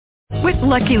With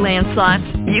Lucky Land Slots,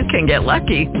 you can get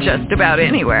lucky just about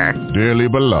anywhere. Dearly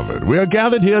beloved, we are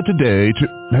gathered here today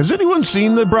to... Has anyone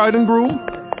seen the bride and groom?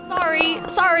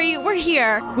 Sorry, we're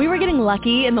here. We were getting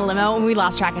lucky in the limo and we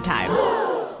lost track of time.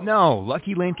 No,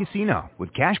 Lucky Land Casino,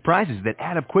 with cash prizes that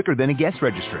add up quicker than a guest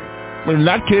registry. In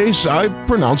that case, I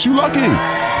pronounce you lucky.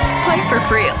 Play for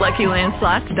free at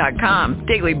LuckyLandSlots.com.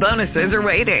 Daily bonuses are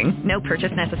waiting. No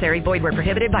purchase necessary. Void where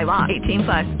prohibited by law.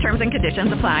 18+. Terms and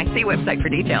conditions apply. See website for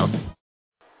details.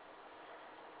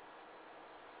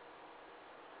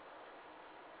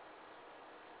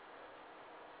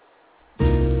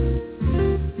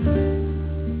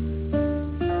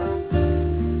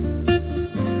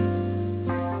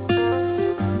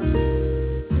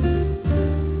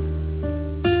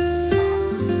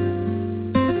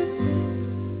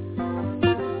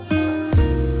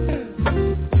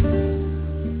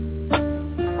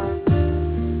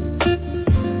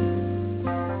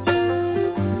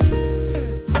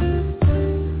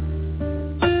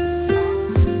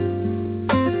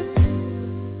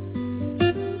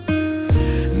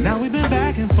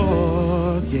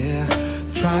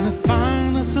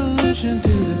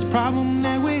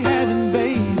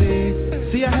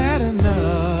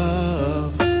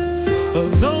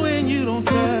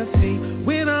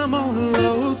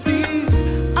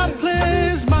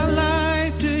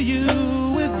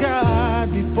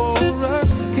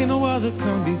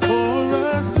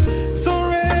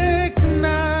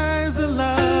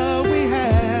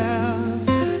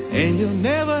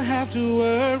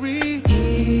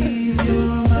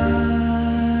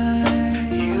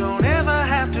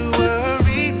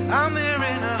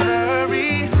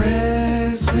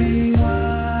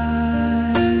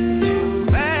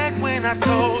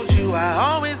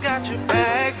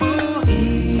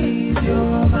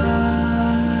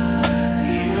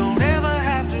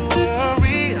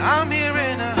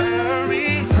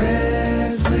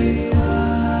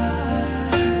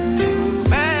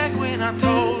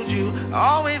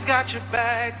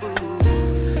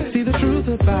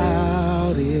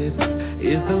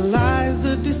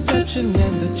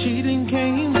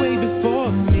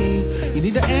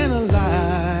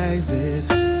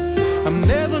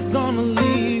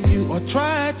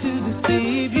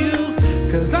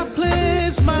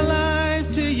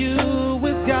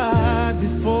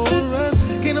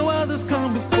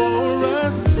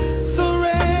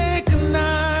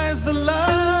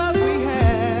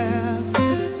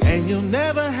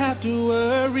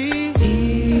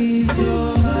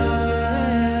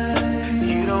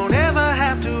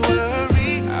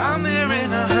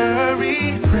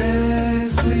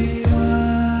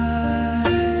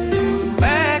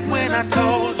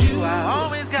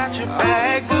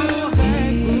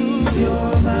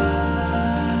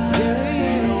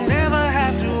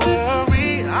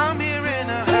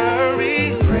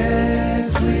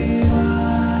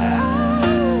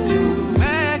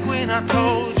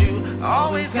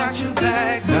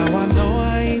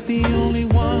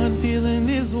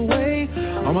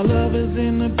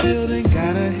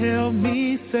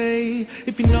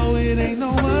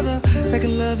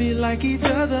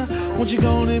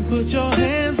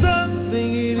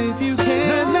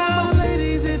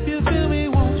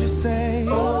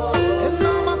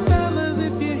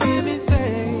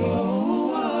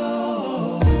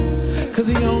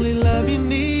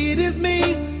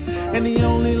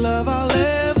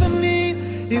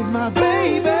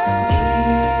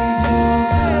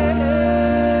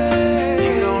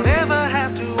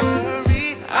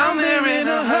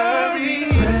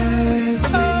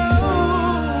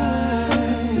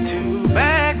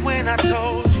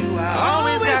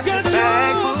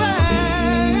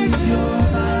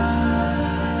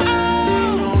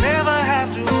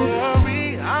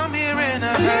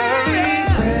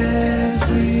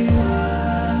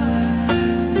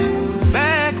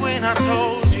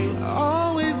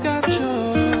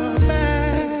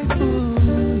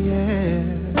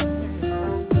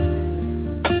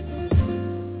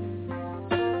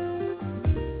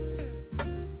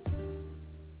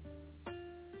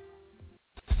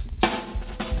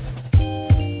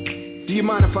 Do you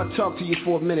mind if I talk to you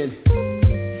for a minute?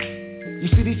 You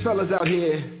see these fellas out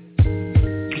here,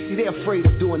 you see they're afraid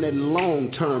of doing that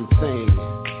long-term thing.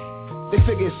 They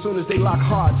figure as soon as they lock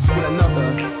hearts with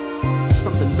another,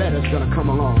 something better's gonna come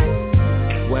along.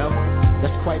 Well,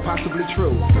 that's quite possibly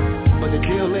true. But the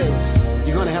deal is,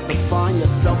 you're gonna have to find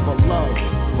yourself a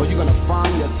love, or you're gonna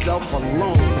find yourself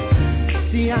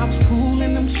alone. See, I was cool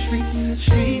in them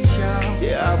streets, y'all.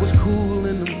 Yeah, I was cool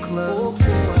in them clubs.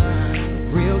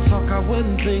 Real talk, I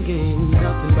wasn't thinking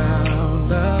nothing about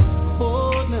love.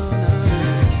 Oh, no.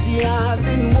 See, I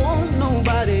didn't want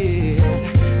nobody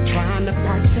trying to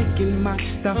partake packing my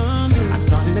stuff. I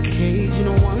thought in a cage,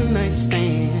 one night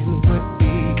stand would be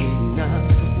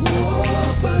enough.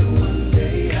 Oh, but one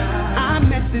day I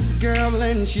met this girl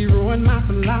and she ruined my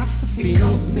philosophy. She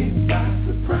caught me by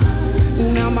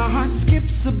surprise. Now my heart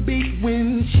skips a beat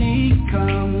when she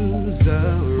comes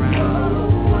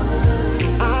around.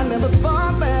 I never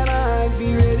thought that I'd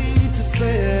be ready to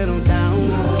settle down.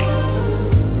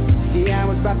 Yeah, I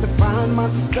was about to find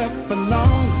myself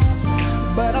alone,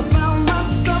 but I found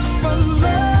myself for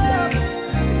love.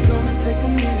 It's gonna take a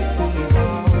minute to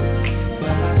evolve, but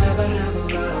I'd rather have a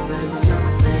love than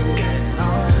nothing at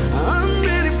all. I'm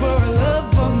ready for a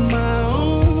love of my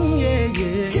own, yeah.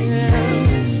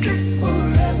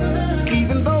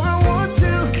 Even though I want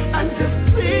to, I just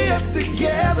see us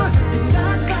together, and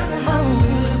I'd rather have a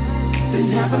love than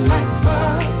have a life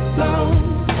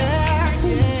alone. Yeah.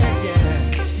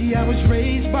 See, I was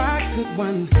raised by a good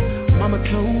one. Mama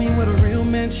told me what a real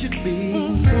man should be.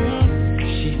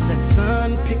 She said,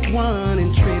 son, pick one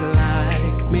and treat her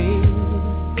like me.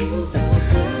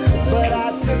 But I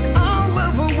took all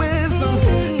of her wisdom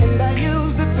and I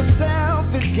used it for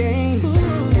selfish gain.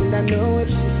 And I know if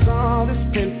she saw this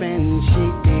pimpin',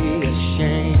 she'd be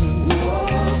ashamed.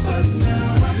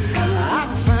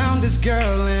 I found this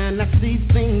girl and I see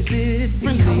things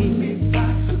differently.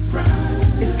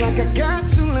 It's like I got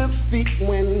two left feet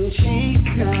when she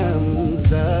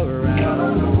comes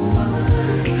around.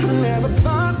 I never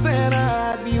thought that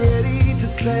I'd be ready to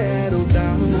settle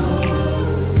down.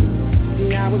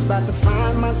 Yeah, I was about to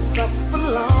find myself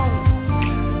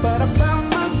alone, but I found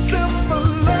myself for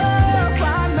love.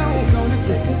 I know it's gonna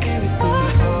take a minute.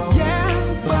 Yeah,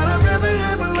 but I'd rather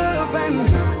have a love and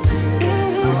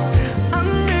I'm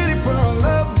ready for a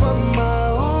love of my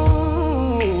own.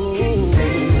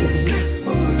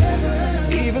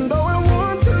 Even though I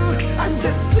want to, I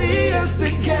just see us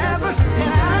together,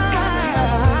 and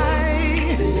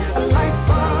a life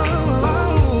alone.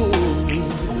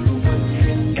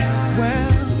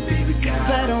 Well,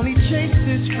 that only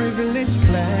chases frivolous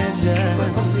pleasure,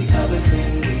 but on the other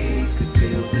hand, we could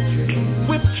build a dream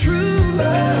with true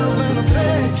love and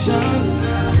affection.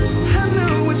 I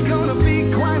know it's gonna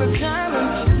be quite a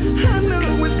challenge. I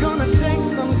know it's gonna take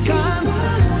some time,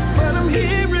 but I'm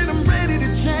here and I'm ready to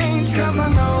change, 'cause I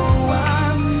know I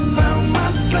found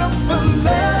myself a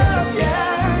love,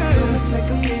 yeah. It's gonna take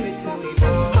a minute to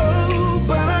evolve. Oh,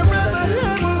 but I'd rather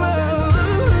have a love.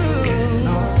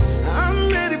 I'm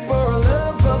ready for a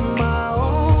love of my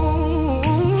own.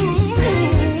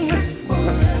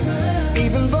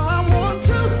 Even though I want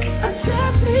to, I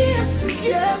just need us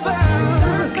together.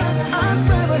 I'd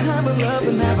rather have a love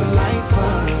and have a life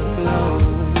alone.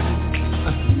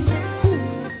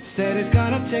 Said it's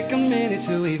gonna take a minute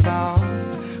to evolve,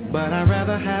 but I'd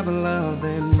rather have a love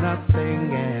than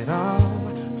nothing at all.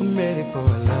 I'm ready for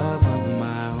a love of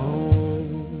my own.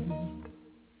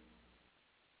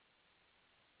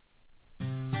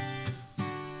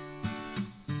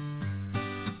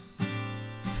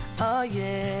 Oh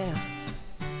yeah,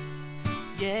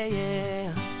 yeah,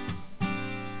 yeah,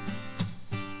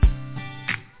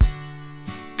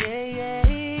 yeah, yeah,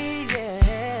 yeah.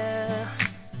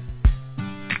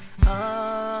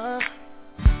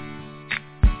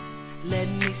 Let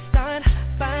me start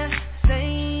by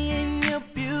saying you're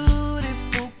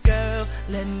beautiful, girl.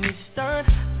 Let me start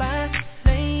by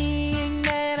saying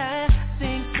that I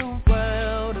think the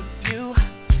world of you.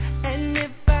 And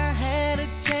if I had a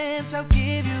chance, I'll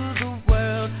give you the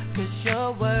world, 'cause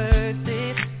you're worth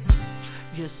it.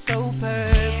 You're so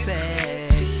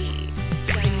perfect.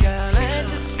 And girl, I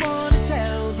just wanna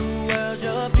tell the world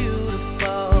you're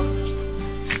beautiful.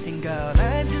 And girl,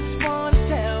 I just wanna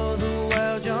tell the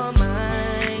world you're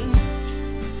mine.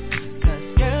 'Cause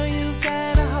girl, you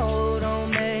got a hold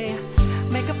on me,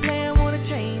 make a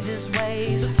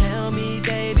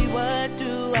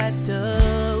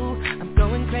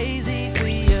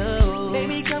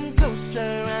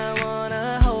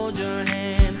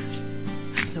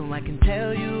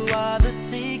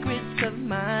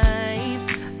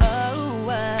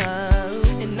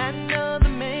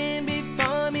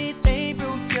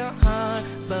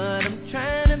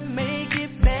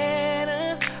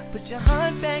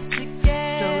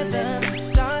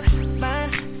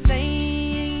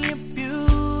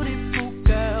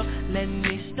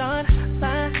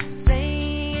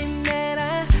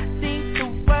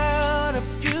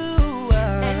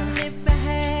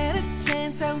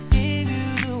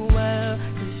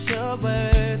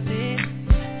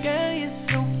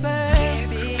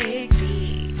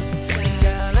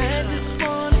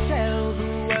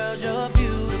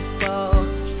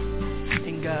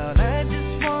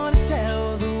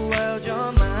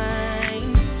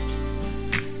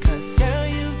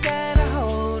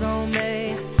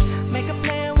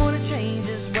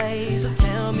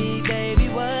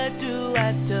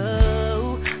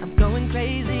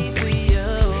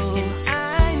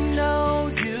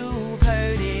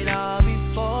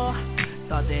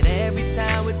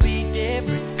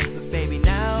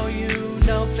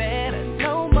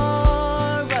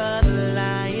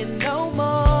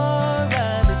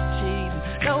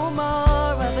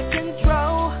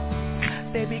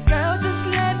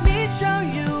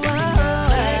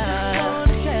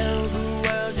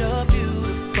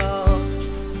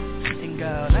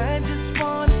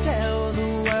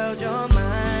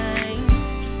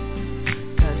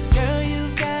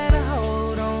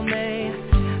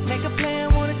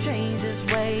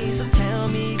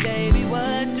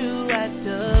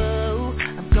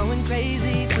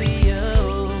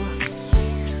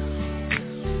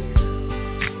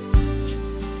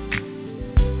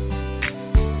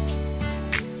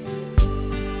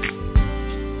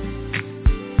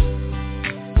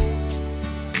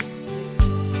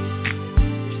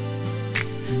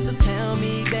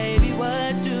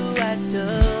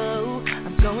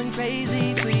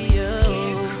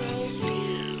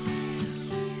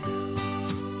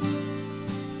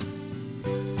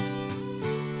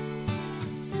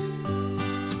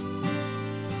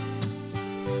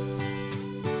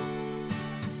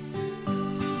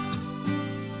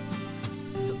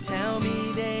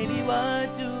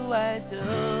I do.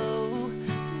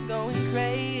 I'm going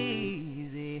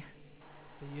crazy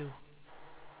for you.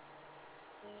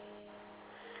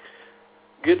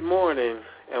 Good morning,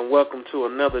 and welcome to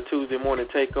another Tuesday morning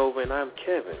takeover, and I'm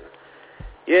Kevin.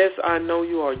 Yes, I know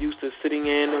you are used to sitting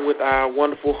in with our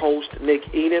wonderful host, Nick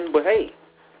Eden, but hey,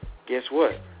 guess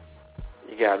what?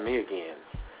 You got me again.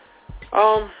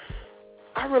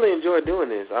 I really enjoy doing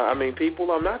this. I mean,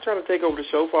 people, I'm not trying to take over the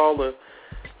show for all the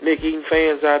Nick Eden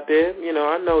fans out there. You know,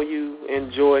 I know you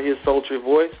enjoy his sultry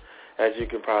voice. As you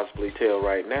can possibly tell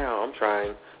right now, I'm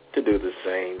trying to do the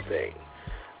same thing.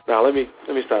 Now, let me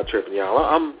stop tripping, y'all.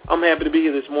 I'm happy to be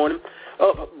here this morning,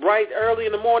 bright early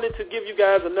in the morning, to give you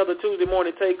guys another Tuesday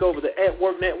morning takeover, the At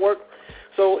Work Network.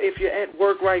 So if you're at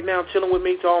work right now, chilling with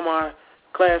me, to all my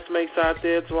classmates out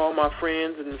there, to all my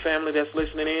friends and family that's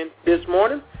listening in this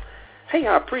morning, hey,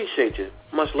 I appreciate you.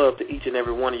 Much love to each and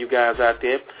every one of you guys out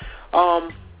there.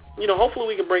 You know, hopefully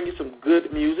we can bring you some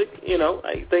good music, you know,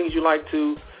 things you like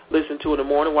to listen to in the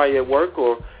morning while you're at work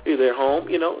or either at home.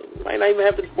 You know, you might not even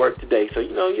have to work today, so,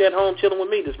 you know, you're at home chilling with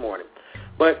me this morning.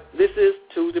 But this is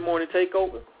Tuesday Morning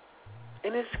Takeover,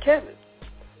 and it's Kevin.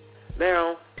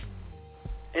 Now,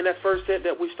 in that first set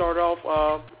that we started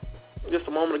off just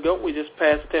a moment ago, we just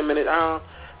passed the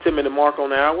 10-minute mark on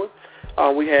the hour.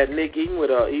 We had Nick Eden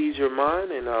with Ease Your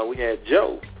Mind, and we had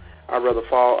Joe, I'd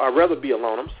rather be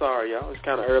alone. I'm sorry, y'all. It's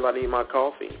kind of early. I need my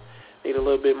coffee. Need a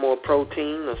little bit more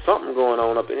protein or something going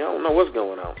on up in here. I don't know what's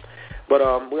going on. But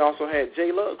we also had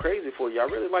J Love, Crazy For You. I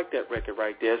really like that record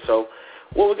right there. So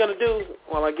what we're going to do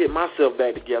while I get myself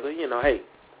back together, you know, hey,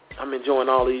 I'm enjoying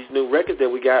all these new records that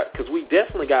we got, because we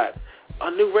definitely got a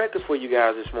new record for you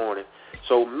guys this morning.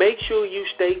 So make sure you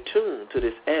stay tuned to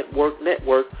this At Work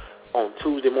Network on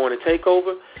Tuesday Morning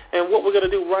Takeover. And what we're going to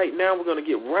do right now, we're going to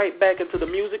get right back into the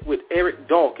music with Eric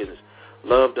Dawkins.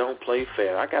 Love Don't Play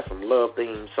Fair. I got some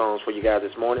love-themed songs for you guys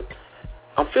this morning.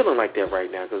 I'm feeling like that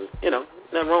right now because, you know,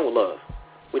 nothing wrong with love.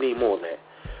 We need more of that.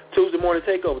 Tuesday Morning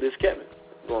Takeover, this is Kevin.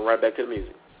 Going right back to the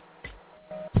music.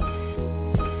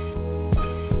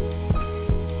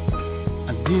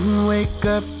 I didn't wake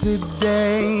up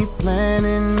today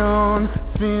planning on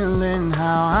feeling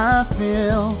how I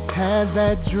feel. Had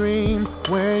that dream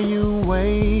where you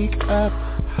wake up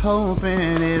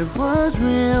hoping it was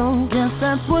real. Guess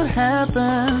that's what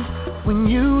happens when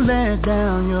you let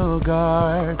down your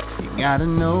guard. You gotta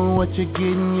know what you're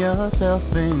getting yourself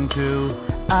into.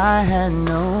 I had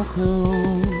no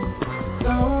clue. So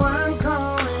I'm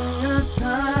calling your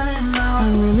time out. I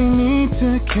really need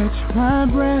to catch my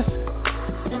breath,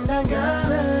 and I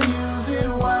gotta use it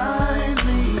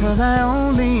wisely, 'cause I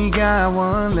only got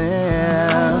one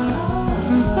left.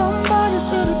 And somebody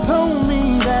should have told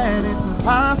me that it's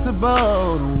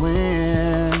impossible to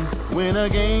win a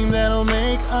game that'll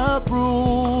make up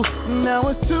rules. Now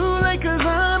it's too late, 'cause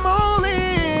I'm all in.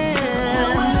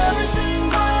 When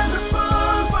everything falls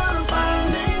apart, but I'm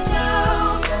finding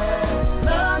out that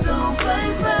love don't play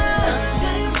fair.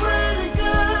 Game's pretty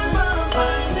good, but I'm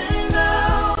finding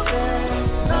out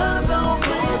that love don't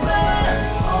play fair.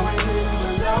 Always in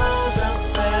the love that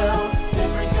fell.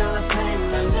 Different kind of pain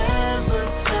I never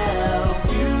felt.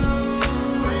 You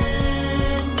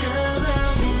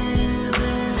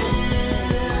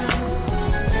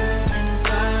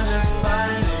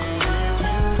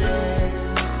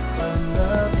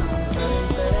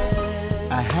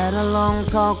had a long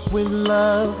talk with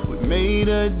love, we made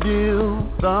a deal,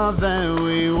 thought that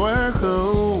we were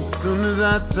cool. Soon as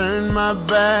I turned my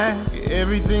back,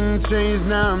 everything changed,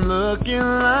 now I'm looking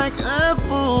like a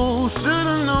fool.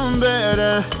 Should've known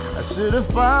better, I should've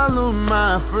followed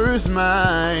my first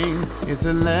mind. It's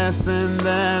a lesson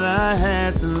that I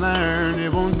had to learn,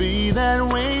 it won't be that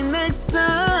way next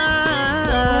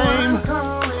time.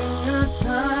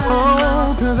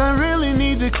 Oh, 'cause I really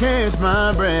need to catch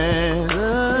my breath.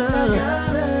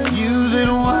 Use it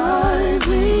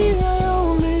wisely, I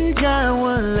only got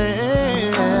one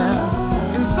left.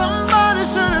 And somebody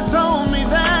should have told me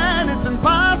that it's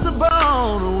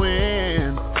impossible to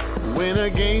win a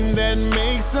game that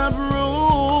makes up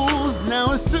rules.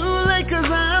 Now it's too late, 'cause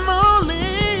I'm all in.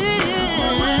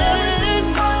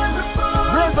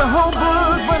 Read the whole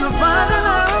book, but I'm finding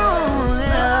out.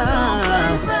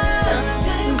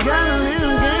 Got a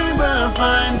little game, but I'm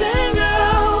finding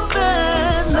out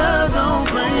that love don't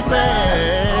play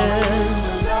fair.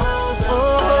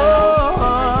 Oh,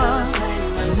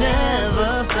 I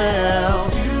never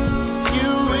felt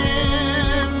you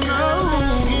in no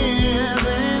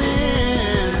giving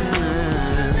in.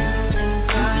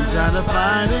 You try to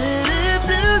find it if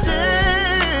you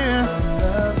dare.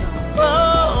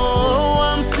 Oh,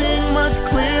 I'm seeing much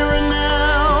clearer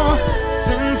now,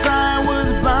 since I was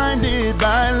blinded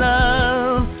by love.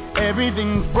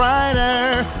 everything's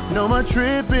brighter. No more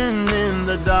tripping in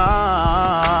the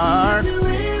dark. If you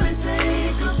really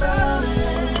think about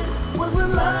it, what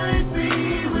would life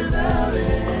be without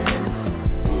it?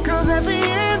 'Cause at the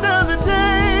end of the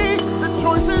day, the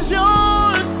choice is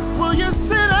yours. Will you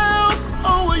sit out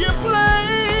or will you play?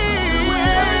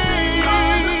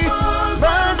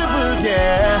 Find the book,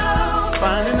 yeah,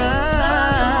 find it out.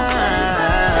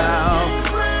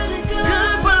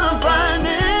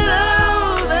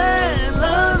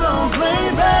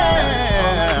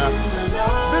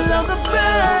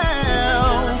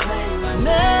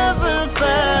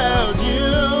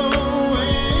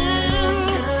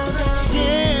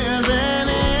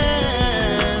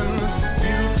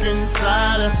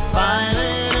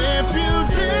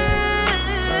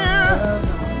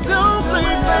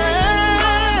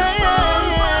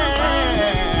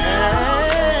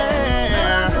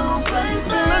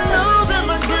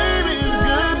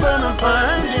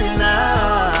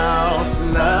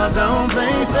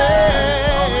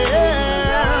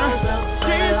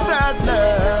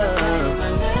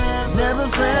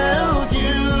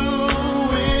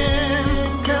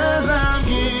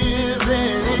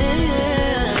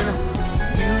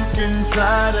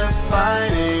 Try to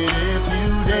fight it if you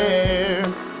dare,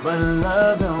 but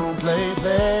love don't play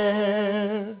fair.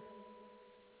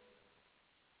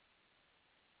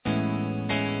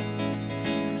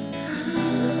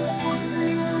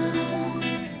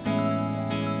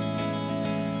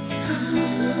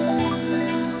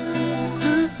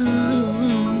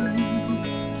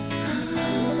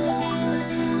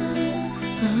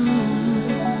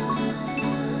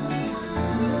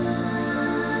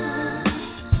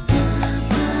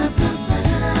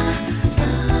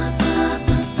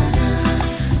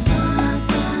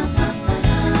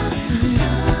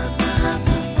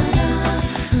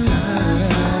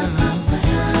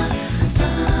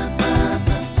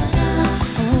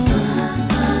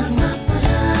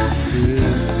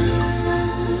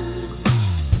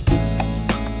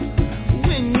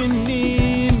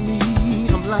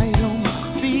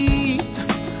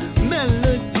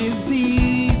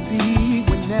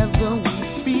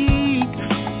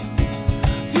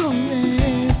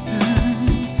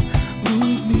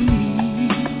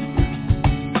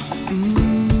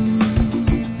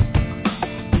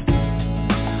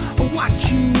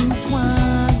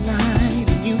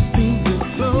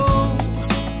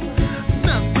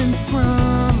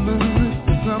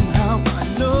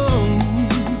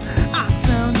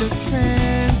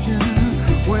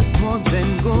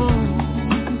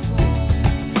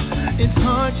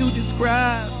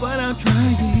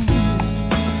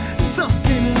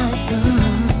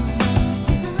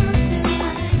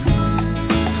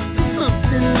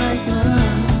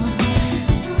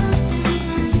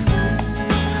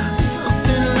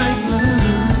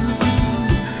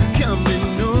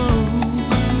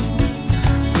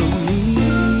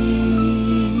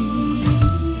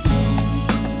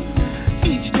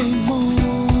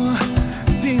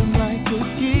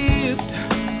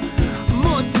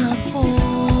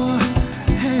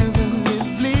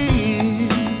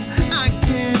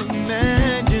 Can't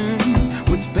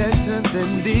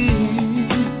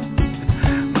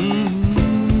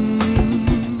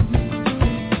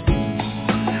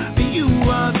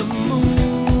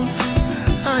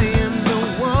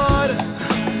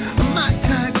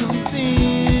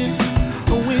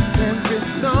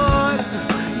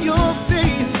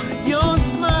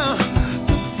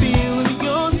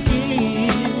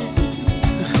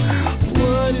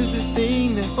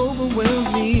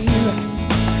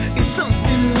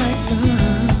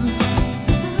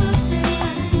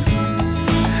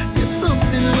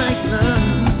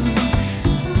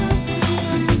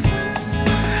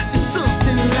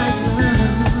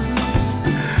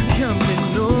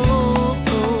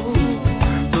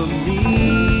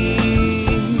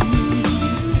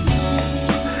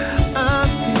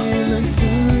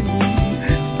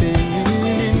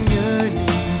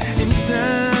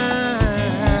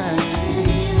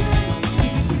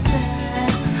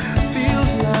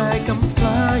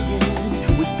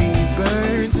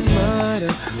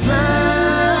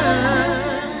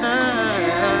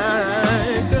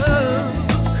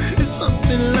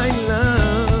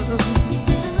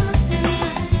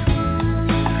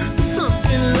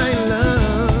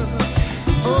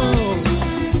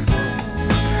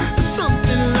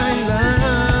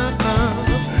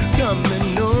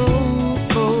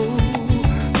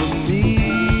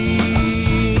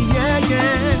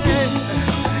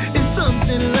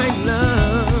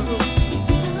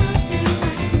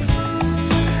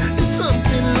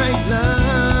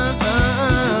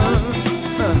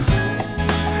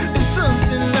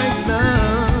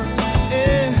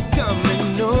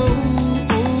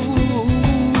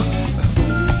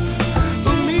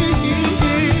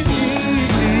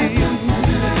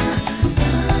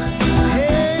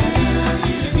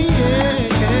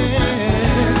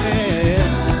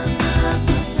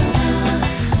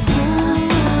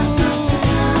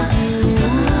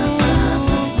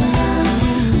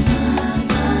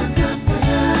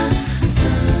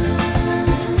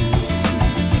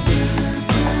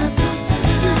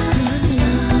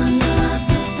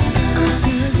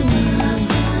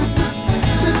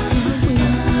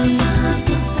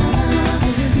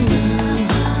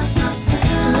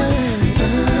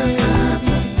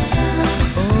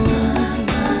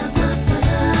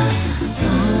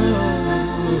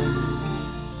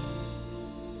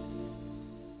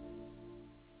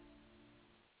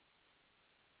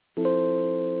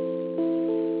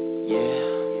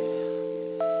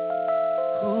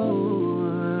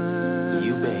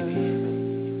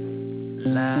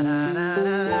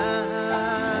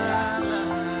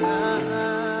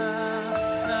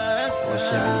Wish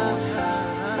every morning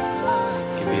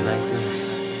could be like this.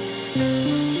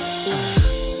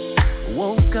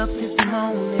 Woke up this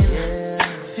morning,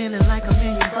 feeling like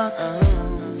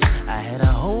 $1,000,000. I had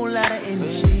a whole lot of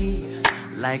energy,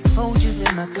 like Folgers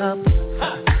in my cup,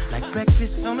 like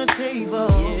breakfast on the table,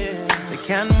 the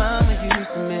kind mama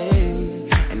used to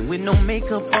make, and with no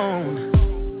makeup on.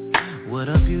 What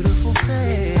a beautiful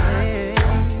face. I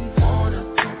don't wanna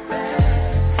go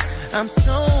back. I'm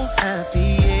so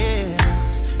happy,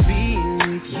 being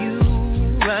with you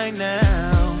right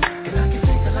now. And I can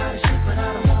take a lot of shit, but I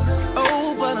don't wanna.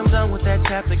 Oh, but I'm done with that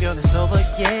chapter, girl, it's over,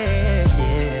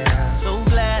 yeah. So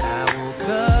glad I woke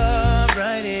up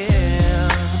right here.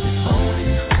 This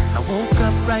morning, I woke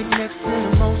up right next to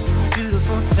the most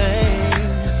beautiful thing.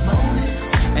 This morning,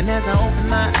 and as I opened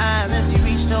my eyes, she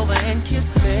reached over and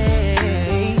kissed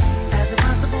me. As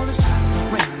impossible as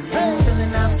rain,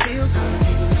 feeling I feel good.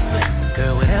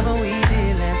 Girl, whatever we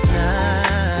did last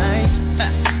night,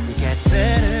 it got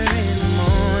better in the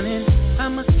morning.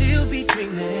 I'ma still be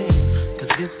dreaming, cause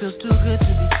this feels too good to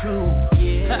be true.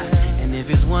 And if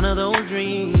it's one of those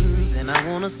dreams, then I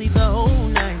wanna see the whole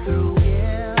night through.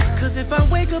 Cause if I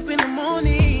wake up in the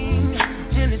morning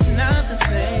and it's not the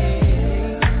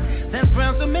same, that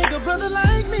proud to make a brother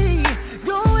like me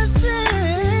go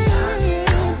insane,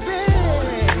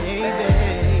 baby.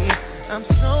 I'm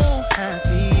so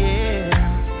happy,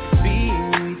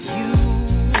 being with you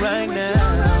right now.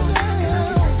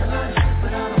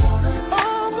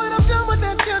 Oh, but I'm done with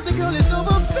that chapter, girl, it's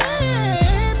over,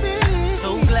 baby. So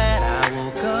glad I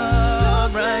woke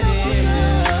up right here.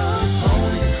 This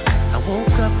morning, I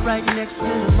woke up right next to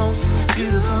the most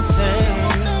beautiful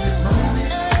thing. This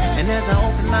morning, and as I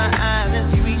opened my eyes, and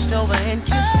she reached over and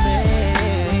kissed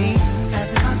me. As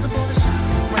impossible to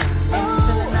shine rain,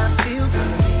 feeling I feel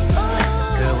good.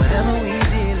 Girl, whatever we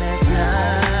did last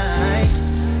night,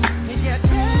 it got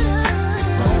better this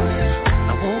morning.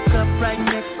 I woke up right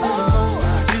next to the most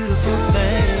beautiful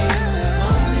thing.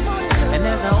 And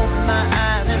as I opened my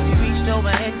eyes, and she reached over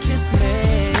and kissed me.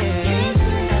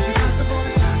 As impossible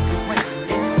to shine rain,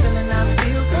 feeling I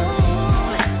feel good.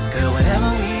 Girl, whatever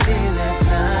we did last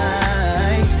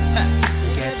night,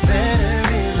 get better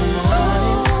in the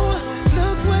morning.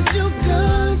 Look what you've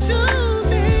done to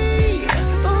me.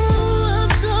 Oh,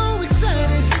 I'm so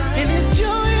excited, and it's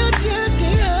joy I just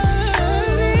can't hide.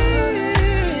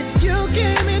 You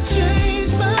came and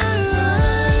changed my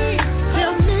life.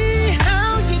 Tell me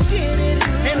how you did it,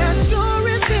 and I sure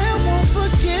as hell won't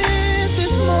forget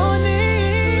this morning.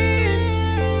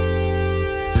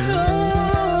 Oh,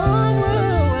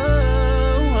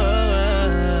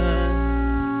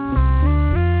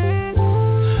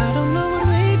 I don't know what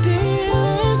we did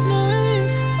last night.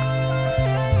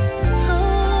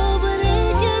 Oh, but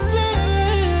it get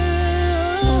better.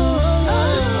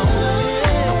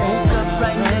 I woke up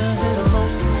right next to the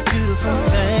most beautiful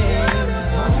thing.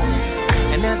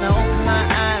 And as I opened my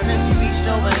eyes, and she reached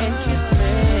over and kissed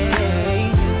me.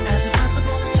 As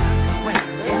impossible to shine rain,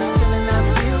 feeling I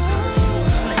feel good.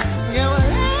 Yeah,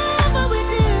 whatever we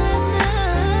did last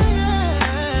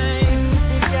night,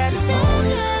 it got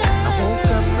better. I woke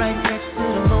up right next to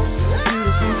the most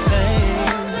beautiful thing.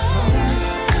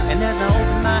 And as I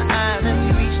opened my eyes, and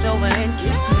she reached over and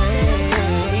kissed me.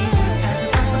 As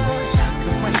impossible to shine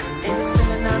rain,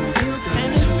 feeling I feel good.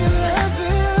 And it's feeling I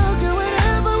feel good.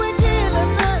 Whatever we did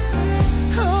last night,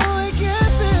 oh, it got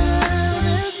better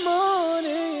this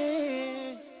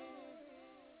morning.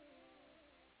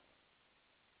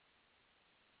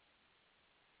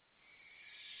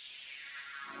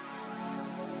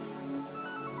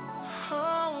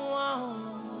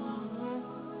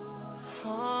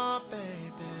 Oh,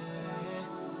 baby.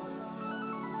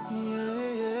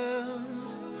 Yeah.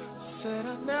 Said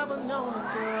I've never known a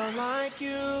girl like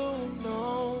you.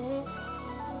 No,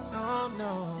 oh,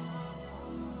 no.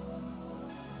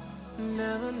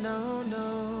 Never, no.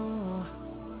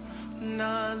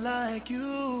 Not like you.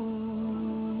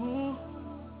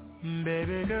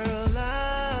 Baby girl,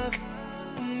 I've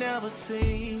never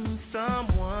seen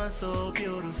someone so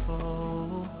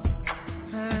beautiful.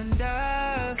 And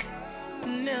I've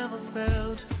never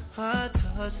felt a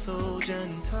touch so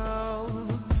gentle.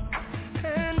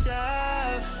 And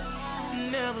I've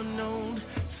never known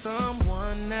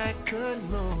someone that could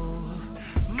move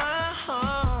my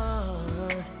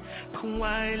heart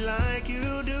quite like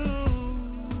you do.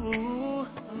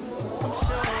 I'm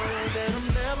sure that I'm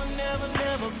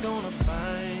never gonna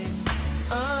find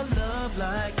a love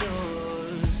like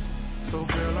yours. So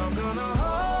girl, I'm gonna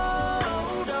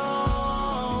hold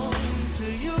on to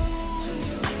you,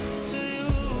 to you.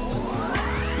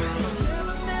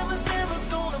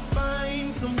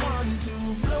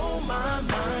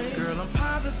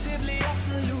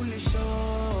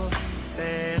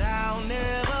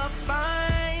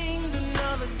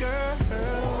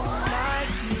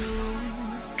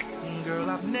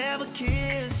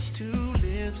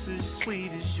 as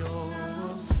sweet as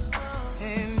yours.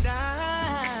 And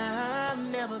I've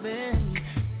never been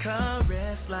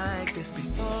caressed like this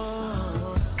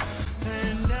before.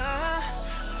 And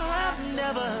I've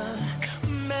never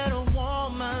met a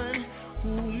woman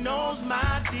who knows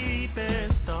my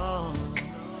deepest thoughts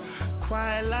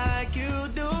quite like you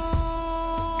do.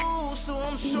 So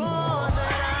I'm sure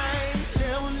that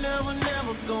I'm never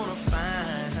gonna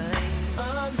find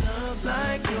a love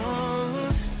like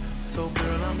yours. So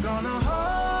girl, I'm gonna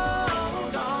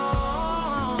hold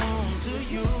on to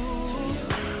you.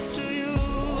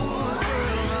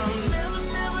 Girl, I'm never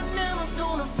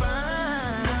gonna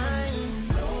find.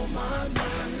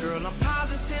 Girl, I'm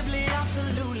positively,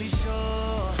 absolutely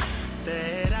sure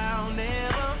that I'll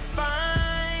never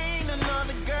find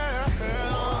another girl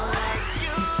like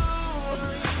you.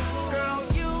 Girl,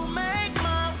 you make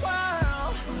my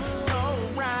world go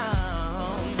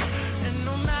round. And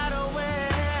no matter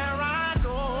where I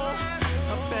go,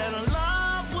 a better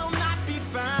love will not be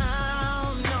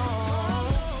found. No,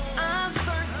 I've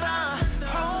searched the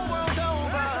whole world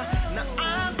over. Now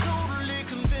I'm totally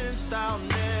convinced I'll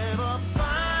never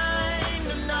find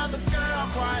another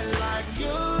girl quite like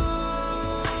you.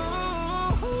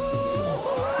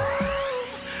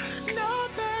 No,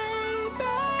 baby.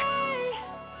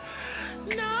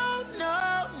 No.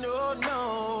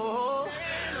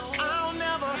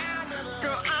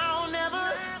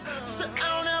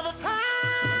 I'll never find.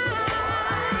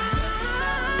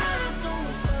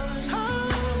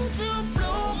 Oh, you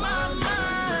blow my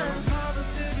mind.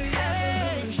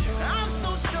 Hey, I'm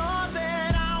so sure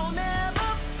that I'll never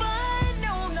find.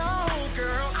 No,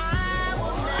 girl, I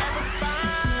will never find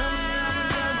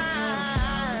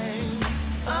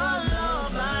a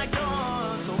love like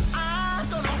yours. So I'm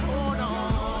gonna hold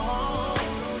on.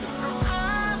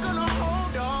 I'm gonna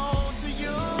hold on to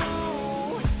you.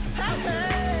 Hey,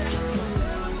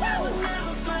 never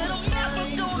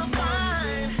gonna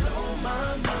find.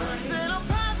 Said I'm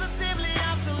positively,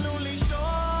 absolutely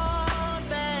sure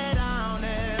that I'll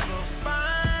never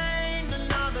find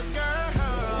another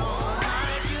girl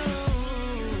like you.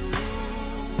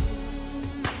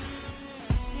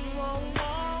 Whoa,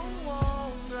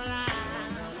 girl,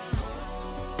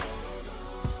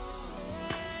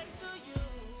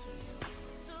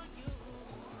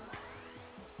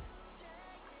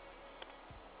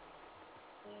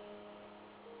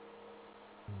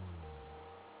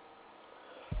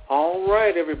 All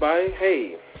right, everybody.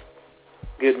 Hey,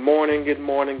 good morning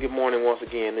once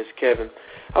again. This is Kevin.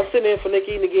 I'm sitting in for Nick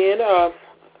Eaton again.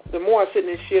 The more I sit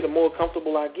in this shit, the more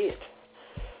comfortable I get.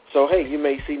 So, hey, you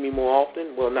may see me more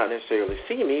often. Well, not necessarily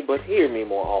see me, but hear me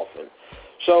more often.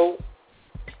 So,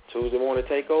 Tuesday morning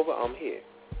takeover, I'm here.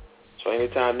 So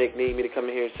anytime Nick needs me to come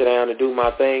in here and sit down and do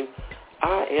my thing,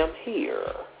 I am here.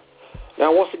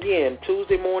 Now, once again,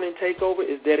 Tuesday morning takeover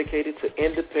is dedicated to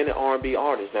independent R&B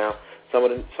artists. Now, some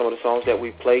of the songs that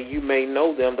we play, you may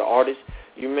know them. The artists,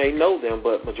 you may know them,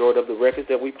 but majority of the records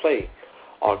that we play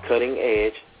are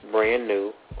cutting-edge,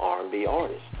 brand-new R&B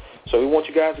artists. So we want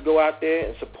you guys to go out there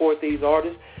and support these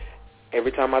artists.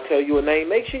 Every time I tell you a name,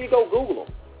 make sure you go Google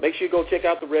them. Make sure you go check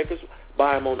out the records,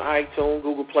 buy them on iTunes,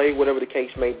 Google Play, whatever the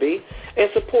case may be, and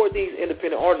support these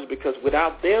independent artists, because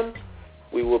without them,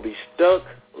 we will be stuck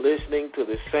listening to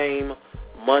the same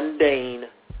mundane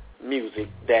music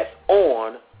that's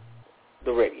on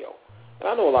the radio. And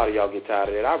I know a lot of y'all get tired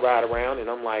of that. I ride around and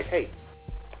I'm like, hey,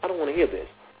 I don't want to hear this.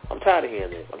 I'm tired of hearing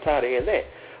this. I'm tired of hearing that.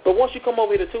 But once you come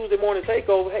over here to Tuesday morning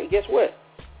takeover, hey, guess what?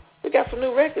 We got some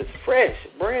new records, fresh,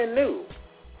 brand new.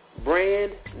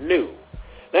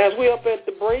 Now, as we up at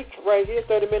the break right here,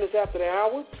 30 minutes after the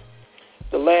hour,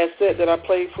 the last set that I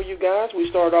played for you guys, we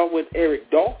started off with Eric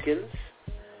Dawkins,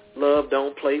 Love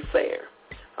Don't Play Fair.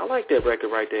 I like that record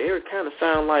right there. Eric kind of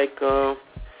sound like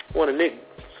one of Nick's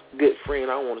good friend.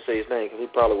 I don't want to say his name because he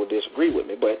probably would disagree with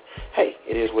me, but hey,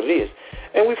 it is what it is.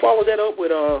 And we followed that up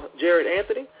with Jared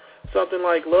Anthony, Something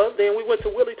Like Love. Then we went to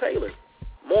Willie Taylor,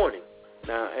 Morning.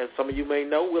 Now, as some of you may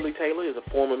know, Willie Taylor is a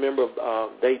former member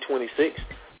of Day 26.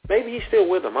 Maybe he's still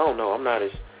with them. I don't know. I'm not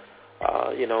as,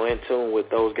 in tune with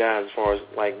those guys as far as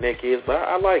like Nick is, but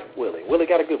I like Willie. Willie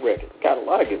got a good record. Got a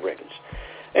lot of good records.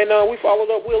 And we followed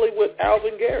up Willie with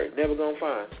Alvin Garrett, Never Gonna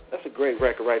Find. That's a great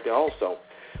record right there also.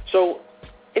 So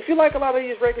if you like a lot of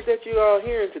these records that you are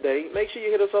hearing today, make sure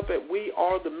you hit us up at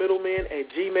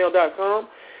wearethemiddlemen@gmail.com.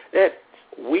 That's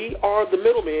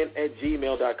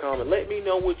wearethemiddlemen@gmail.com, and let me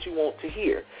know what you want to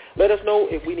hear. Let us know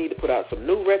if we need to put out some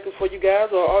new records for you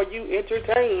guys, or are you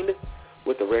entertained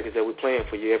with the records that we're playing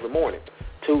for you every morning,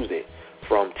 Tuesday,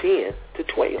 from 10 to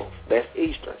 12. That's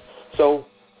Eastern. So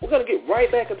we're going to get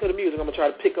right back into the music. I'm going to try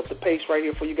to pick up the pace right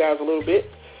here for you guys a little bit.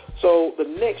 So the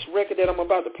next record that I'm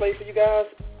about to play for you guys,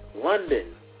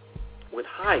 London with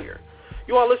Higher.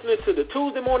 You are listening to the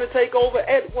Tuesday Morning Takeover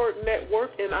at Work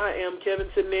Network, and I am Kevin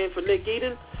sitting in for Nick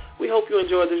Eden. We hope you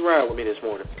enjoyed this ride with me this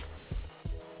morning.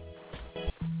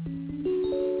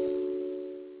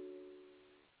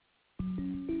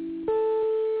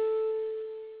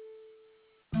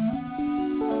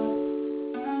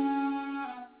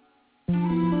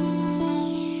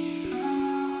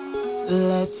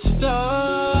 Let's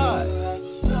start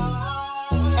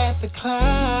at the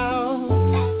clouds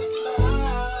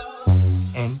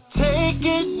and take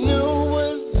it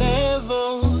newer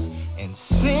levels and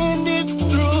send it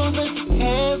through the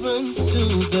heavens to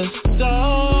the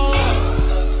stars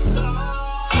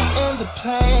and the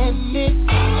planets.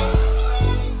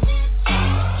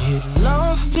 Get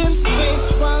lost in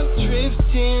space while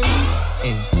drifting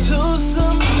into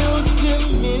some new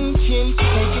dimension,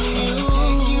 taking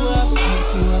you up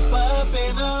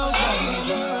and away.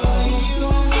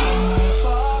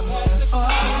 Far past the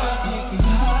fire, taking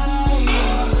higher,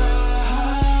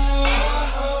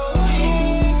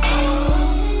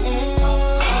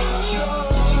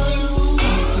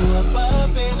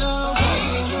 up and away.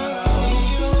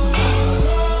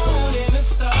 In the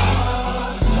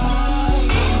stars,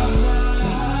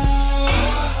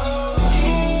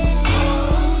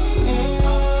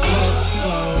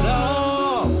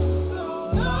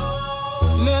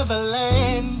 never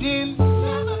landing,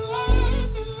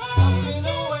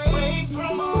 away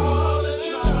from all the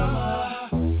drama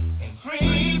and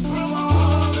free from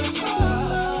all the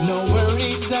drama. No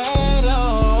worries at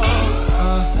all.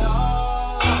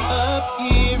 Up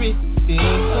here it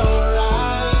feels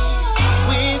alright.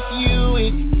 With you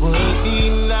it would be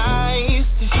nice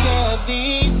to share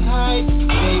these heights.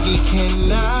 Baby,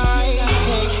 can I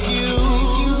take you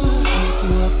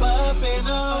up and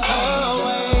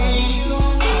away?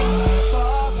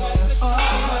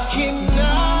 Can I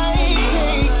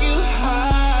take you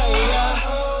higher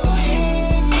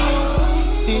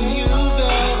than you've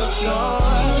ever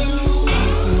gone?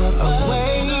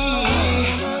 Away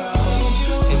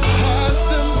and past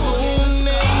the moon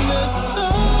and the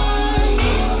sun.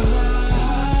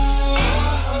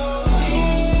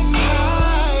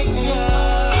 Higher.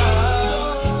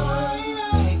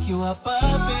 Take you up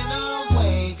and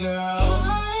away, girl.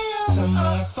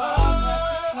 Somewhere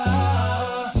far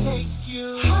up. Take you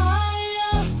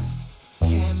higher.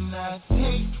 Can I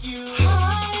take you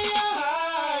higher?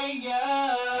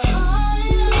 Take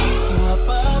you up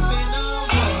and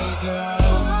away, girl.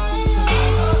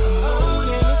 Somewhere the moon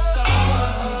and the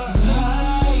stars.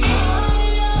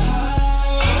 Higher.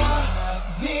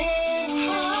 Then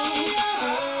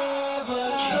ever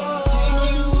take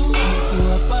you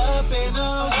up and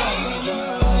away,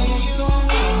 girl.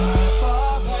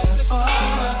 Far past the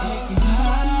fire, taking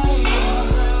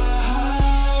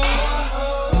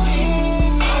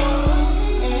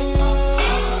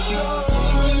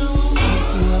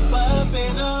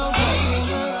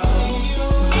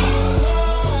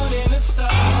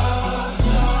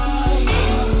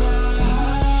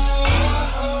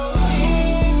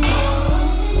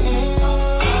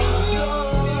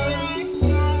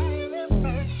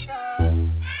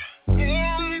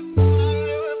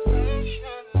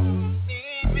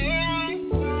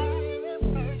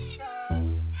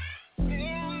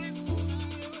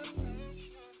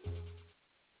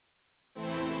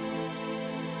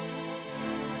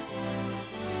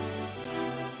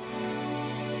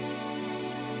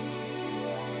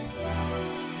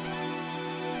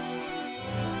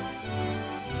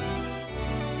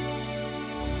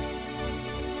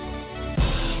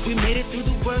We made it through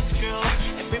the worst, girl.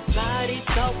 Everybody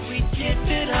thought we'd give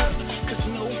it up, cause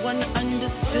no one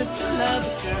understood the love,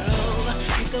 girl.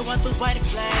 You throw out the white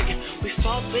flag. We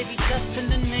fought, baby, just in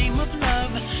the name of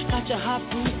love. Got your heart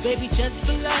bruised, baby, just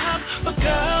for love. But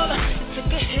girl, it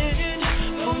took a hit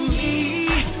for me.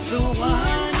 The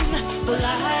one for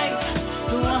life,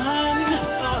 the one,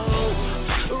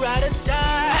 oh, ride or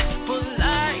die for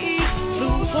life.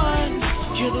 The one,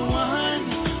 you're the one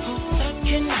who's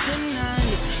second to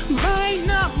none. My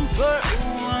number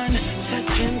one,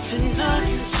 second to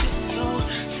none. She's so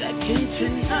second to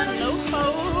none. Oh,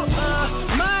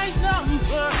 my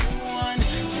number one,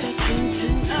 second to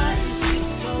none.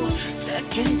 She's so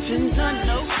second to none.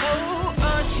 Oh,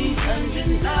 she's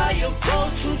undeniable.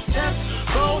 2 steps,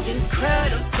 bold,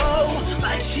 incredible.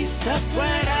 Like she stepped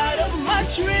right out of my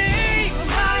dream.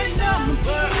 My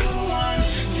number one,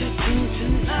 second to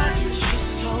none. She's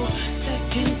so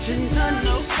second to none.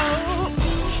 Oh,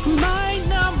 my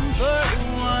number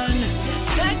one,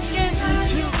 second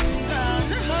to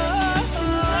none.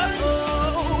 Oh,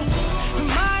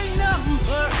 my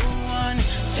number one,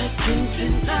 second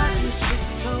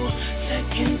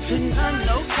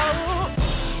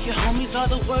homies are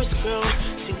the worst, girl.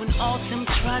 See, when all them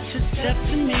try to step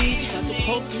to me, try to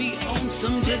poke me on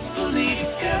some disbelief,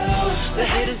 girl. The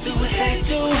haters do what they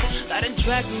do. I done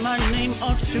dragged my name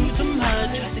off through the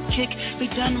mud. Tried to kick me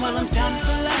down while I'm down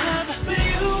for love. But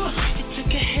you took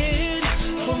a hit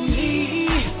for me,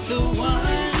 the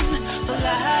one for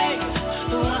life,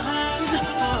 the one,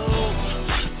 oh,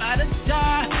 I'd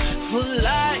die for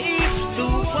life, the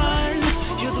one,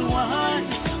 you're the one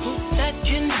who's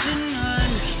second to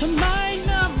none, my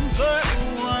number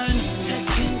one,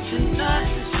 second to none,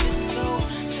 so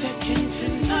second to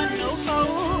none, oh,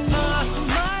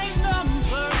 my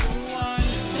number one,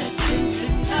 second to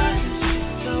none,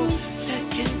 so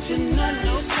second to none,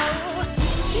 oh,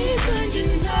 she's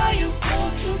undeniable,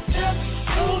 so tough,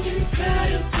 so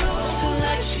incredible, so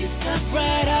like she stepped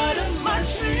right out of my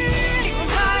dream,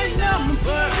 my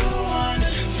number one,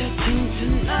 second to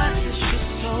none, she's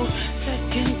so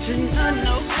second to none,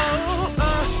 oh,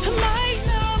 my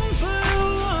number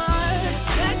one,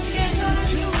 second to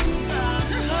none,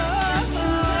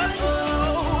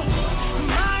 oh,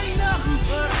 my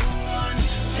number one,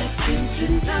 second to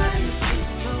none, she's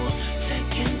so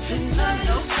second to none,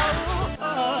 oh,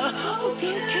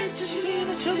 girl, can't you see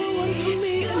that you're the one for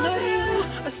me, and that you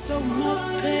are so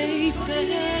much, baby.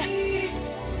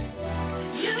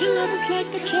 Your love is like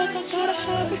the drug, I gotta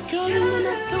have it, girl, and when I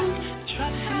don't, it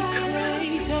drives me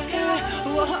crazy.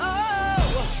 Whoa.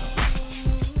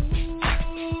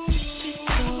 She's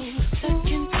so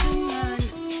second to none.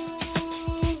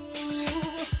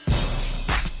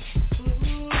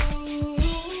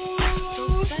 So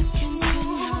second to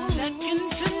none, second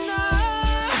to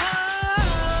none.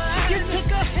 You took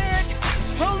a hit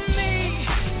from me,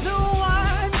 the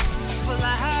one for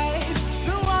life,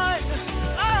 the one,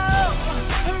 oh,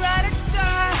 ride or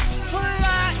die for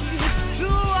life, the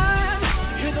one,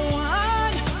 you're the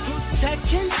one who's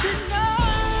second to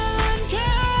none,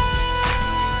 girl.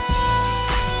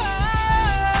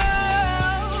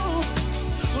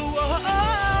 Whoa,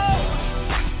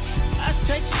 I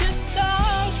said you so,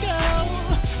 girl,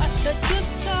 I said you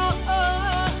so,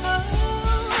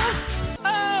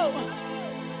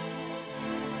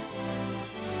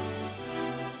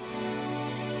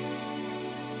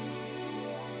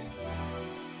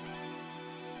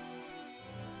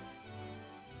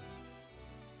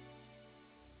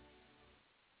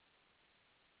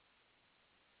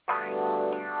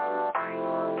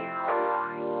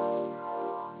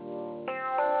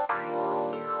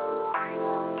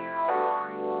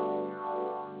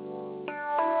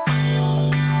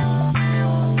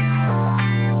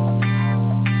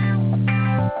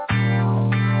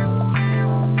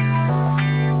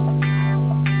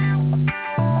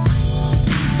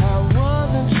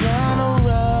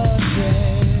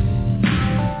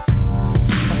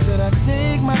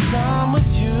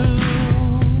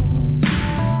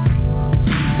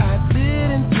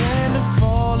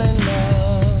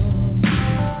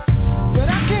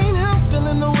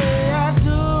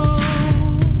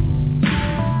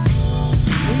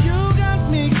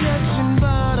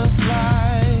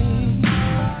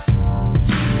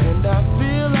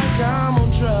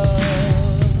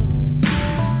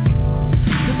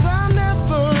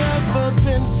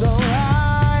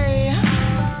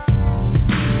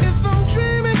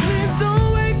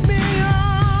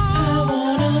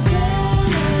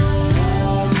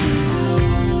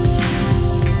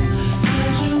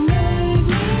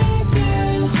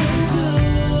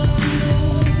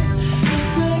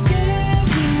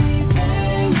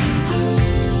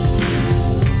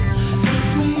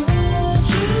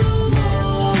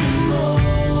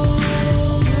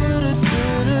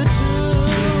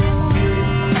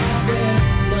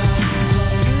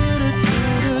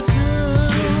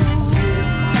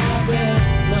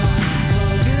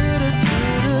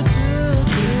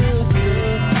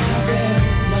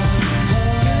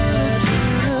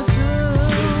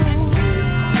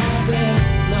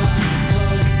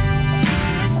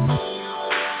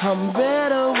 I'm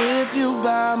better with you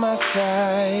by my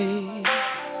side.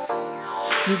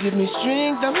 You give me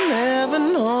strength I've never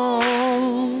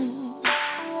known.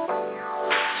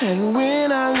 And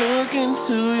when I look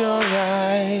into your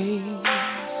eyes,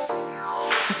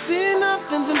 I see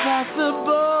nothing's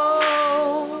impossible.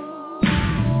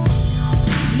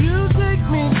 You take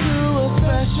me to a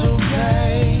special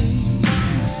place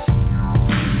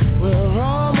where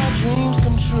all my dreams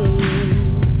come true.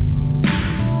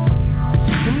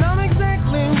 And I'm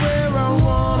exactly where I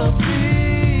wanna be,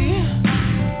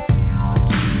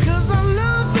 'cause I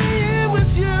love being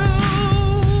with you.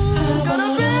 I'm gonna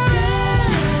be baby,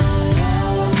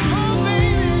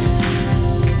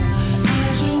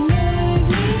 'cause you make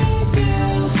me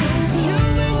feel so good. You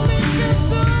make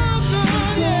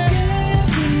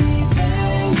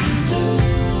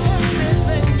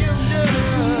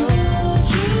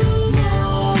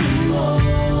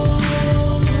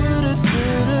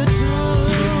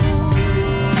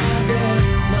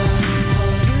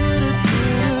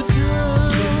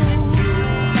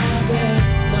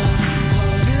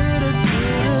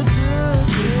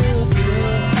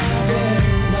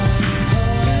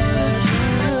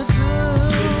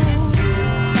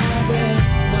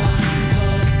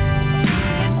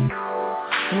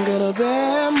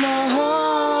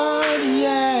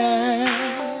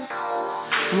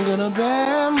I'm gonna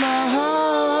bear my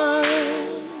heart.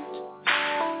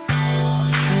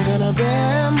 I'm gonna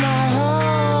bear my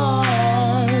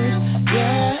heart.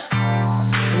 Yeah,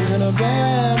 I'm gonna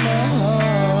bear my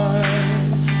heart.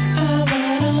 I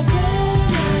wanna bear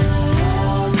my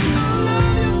heart to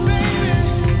you, baby.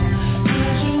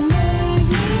 'Cause you make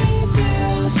me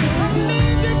feel so good. I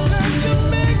need you 'cause you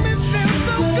make me feel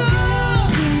so good.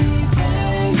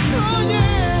 Oh yeah.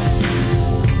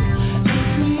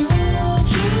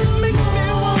 Makes me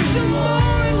want you more and more.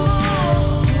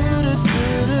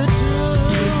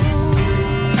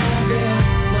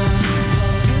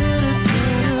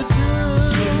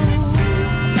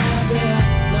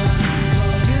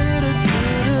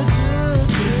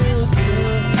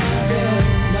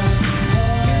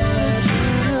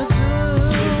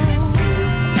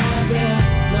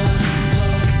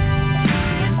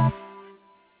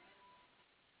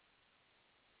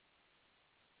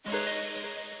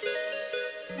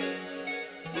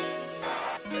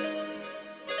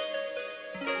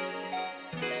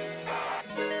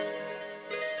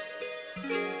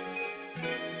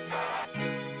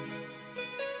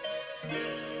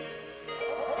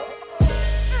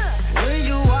 When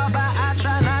you walk by, I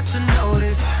try not to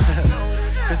notice.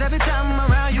 'Cause every time I'm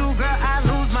around you, girl, I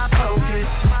lose my focus.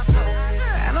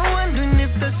 And I'm wondering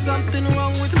if there's something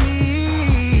wrong with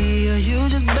me. Or you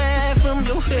just bad from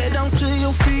your head down to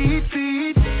your feet.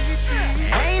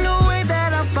 Ain't no way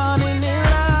that I'm falling in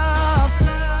love.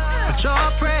 But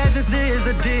your presence is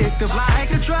addictive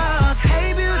like a drug.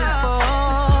 Hey, beautiful,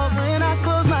 when I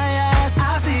close my eyes, I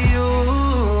see you.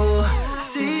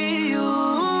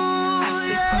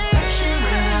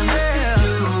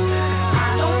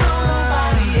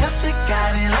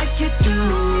 You do.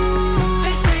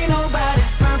 They say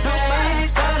nobody's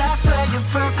perfect, but I swear you're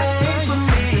perfect for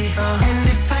me. And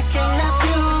if I can't have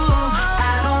you,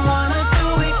 I don't wanna do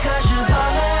it 'cause you're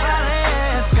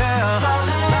flawless, girl.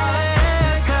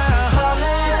 Flawless, girl.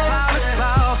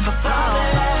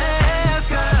 Flawless,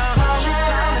 girl.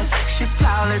 She's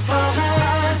flawless,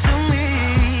 flawless to me.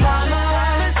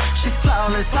 Flawless, she's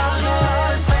flawless,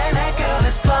 flawless. Man, that girl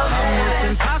is flawless.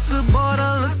 It's impossible to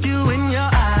look you in your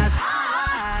eyes.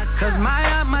 'Cause my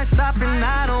heart might stop and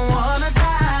I don't wanna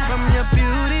die from your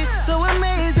beauty. So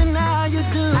amazing how you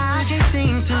do. I can't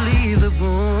seem to leave the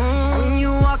room. When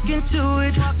you walk into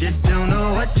it, you don't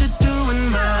know what you're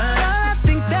doing, but I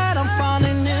think that I'm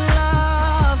falling in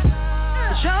love.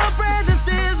 Your presence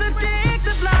is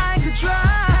addictive like a drug.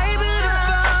 Hey,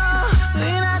 beautiful,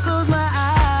 when I close my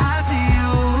eyes, I see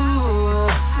you.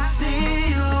 I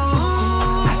see you.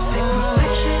 I see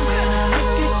perfection when I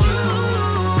look at you.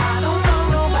 I don't know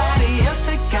nobody else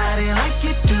that got it like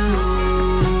you do.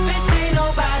 They say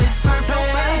nobody's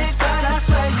perfect, but I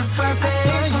swear you're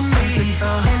perfect for me.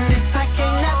 And if I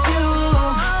can't have you,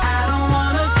 I don't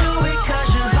wanna do it 'cause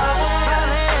you're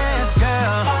flawless,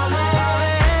 girl.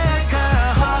 Flawless, girl.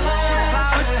 Flawless,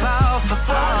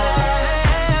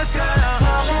 girl.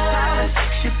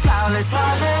 She's flawless,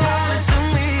 flawless to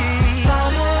me.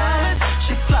 Flawless,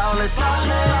 she's flawless,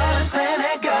 flawless. Man,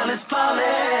 that girl is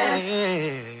flawless.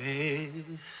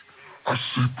 I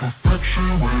see perfection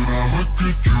when I look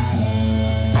at you.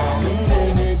 I don't know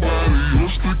nobody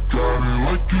else that got it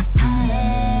like you do.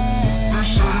 They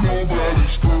say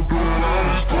nobody's perfect, but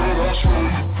I swear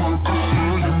you're perfect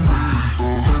for you, me.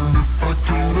 And if I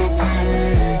can't have you,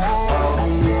 I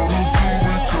don't wanna do it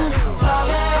 'cause you're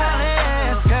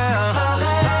Flawless, girl.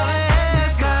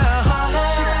 Flawless, girl.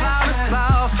 She's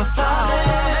flawless,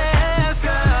 flawless,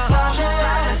 girl.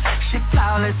 She's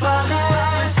flawless,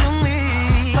 flawless to me.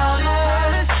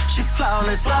 Flawless, she's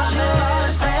flawless,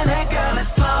 flawless. Man, that girl is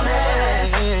flawless.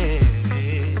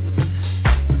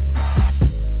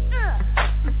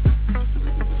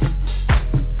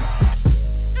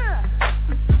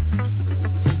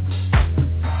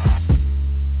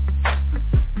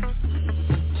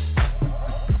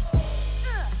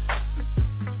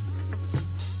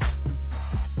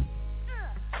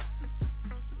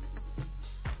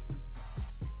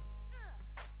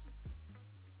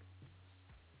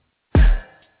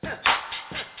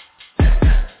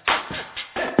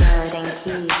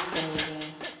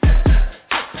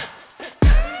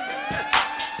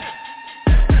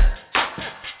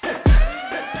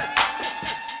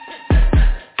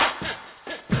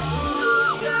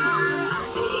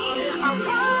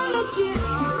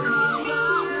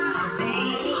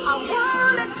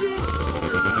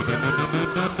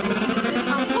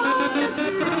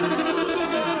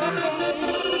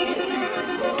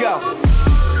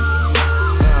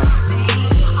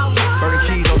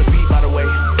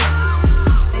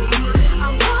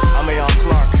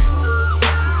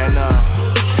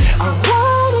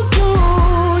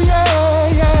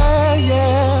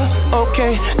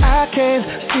 way I can.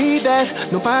 See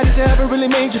that nobody's ever really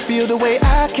made you feel the way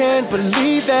I can.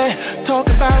 Believe that. Talk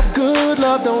about good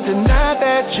love, don't deny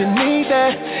that you need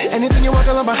that. Anything you want,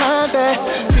 along behind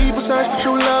that. People search for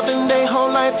true love in their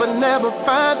whole life but never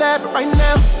find that. But right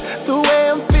now, the way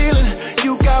I'm feeling,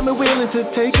 you got me willing to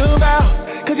take a vow.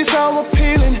 Cause you're so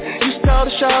appealing, you stole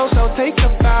the show, so take a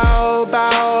bow,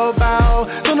 bow, bow.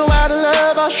 Don't know how to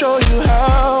love, I'll show you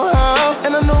how.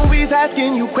 And I know he's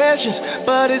asking you questions,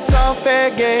 but it's all fair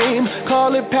game.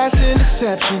 Call it passive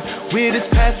deception. With his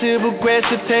passive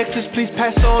aggressive texts, please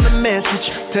pass on the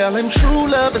message. Tell him true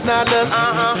love is not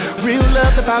love, real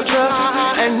love's about trust.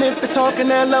 And if they're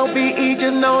talking L-O-V-E,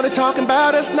 just know they're talking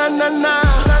about us, nah, nah,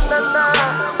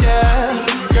 nah.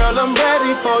 Yeah, girl, I'm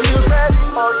ready for you.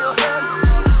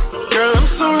 Girl, I'm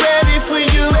so ready for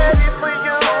you.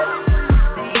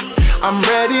 I'm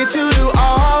ready to do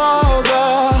all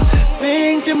the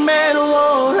things your man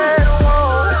wants.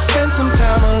 Spend some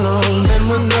time alone, then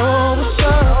we'll know what's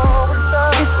up.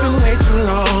 It's been way too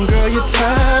long, girl, your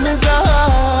time is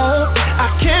up.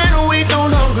 I can't wait no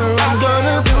longer, I'm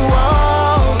gonna do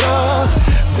all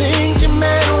the things your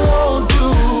man won't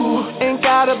do. Ain't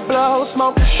gotta blow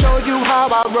smoke to show you how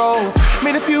I roll.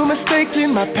 Made a few mistakes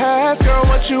in my past, girl,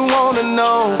 what you wanna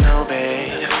know? No,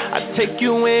 babe, I take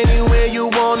you anywhere you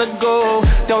wanna go.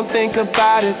 Don't think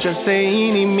about it, just say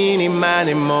eeny, meeny,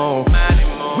 miny, mo.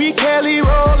 We Kelly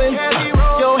rolling,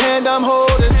 your hand I'm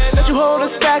holding. Let you hold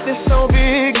a stack that's so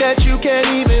big that you can't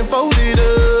even fold it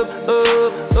up.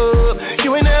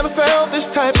 You ain't never felt this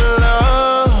type of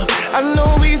love. I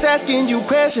know he's asking you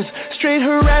questions, straight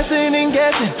harassing and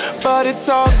guessing, but it's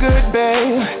all good,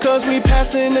 babe, cause we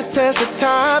passing the test of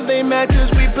time. They mad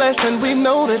cause we blessed and we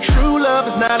know that true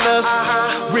love is not lust,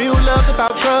 real love's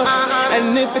about trust.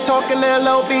 And if they're talking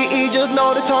L-O-V-E, just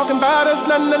know they're talking about us,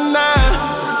 nah, nah,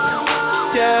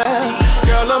 nah. Yeah,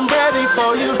 girl, I'm ready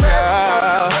for you,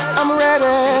 girl. I'm ready,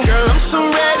 girl, I'm so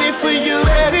ready for you,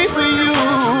 ready for you.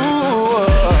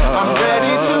 I'm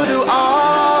ready to do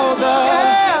all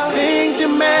the things your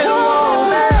man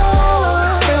wants.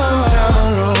 Spend some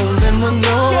time alone, then we'll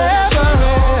know what's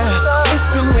up. It's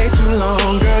been way too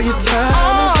long, girl, your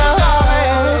time is up.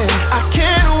 I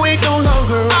can't wait no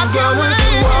longer, I'm gonna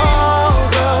do all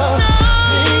the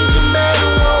things your man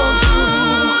wants to.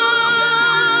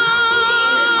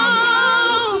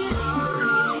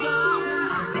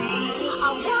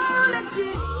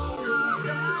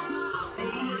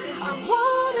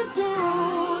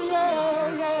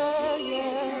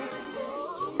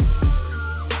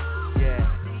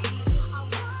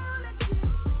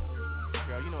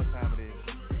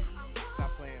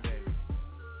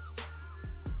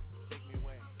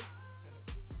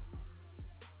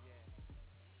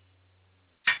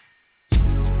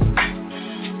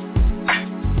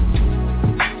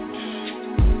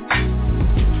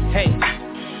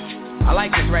 I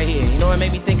like this right here. You know what it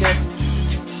made me think of?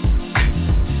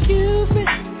 Excuse me.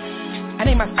 I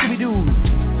named my Scooby-Doo.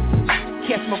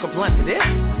 Can't smoke a blunt to this.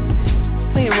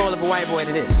 Clean roll of a white boy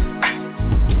to this.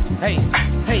 Hey,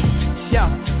 yo,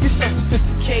 you're so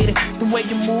sophisticated. The way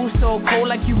you move so cold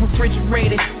like you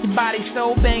refrigerated. Your body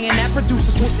so banging, that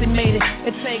producers wish they made it.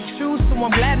 It takes two, so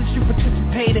I'm glad that you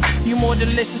participated. You more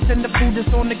delicious than the food that's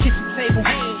on the kitchen table.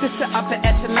 This the upper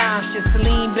echelon shit,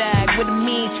 Celine bag with a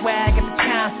mean swag at the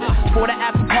concert. For the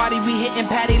after party, we hitting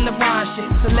Patty LaRon shit.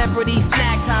 Celebrity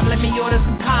snack time, let me order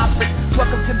some poppers.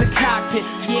 Welcome to the cockpit,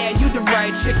 yeah, you the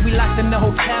right chick. We locked in the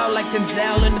hotel like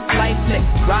Denzel in the flight flick.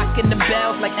 Rocking the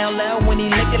bells like LL when he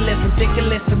lickin' lips.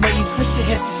 Ridiculous the way you twist your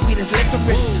hips, sweet as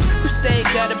licorice. You stay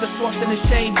gutter but soft in the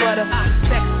shea butter.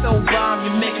 Sex so bomb,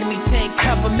 you're making me take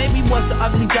cover. Maybe once the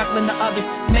ugly duckling the others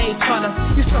made fun of.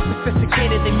 You so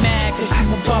sophisticated, they mad cause you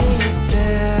a bum.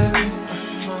 There's a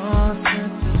small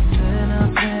sense of sin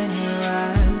up in your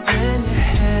eyes and your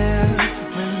hair.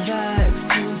 Relax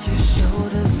to your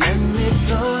shoulders, let me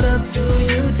float up to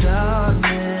you,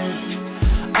 darkness.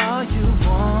 All you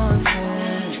want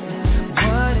is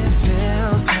what it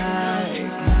feels like.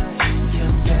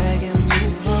 You're begging me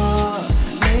for,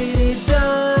 lady,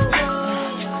 don't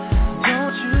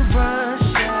you rush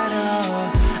at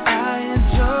all. I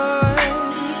enjoy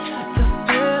the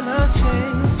thrill of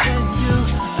chasing you.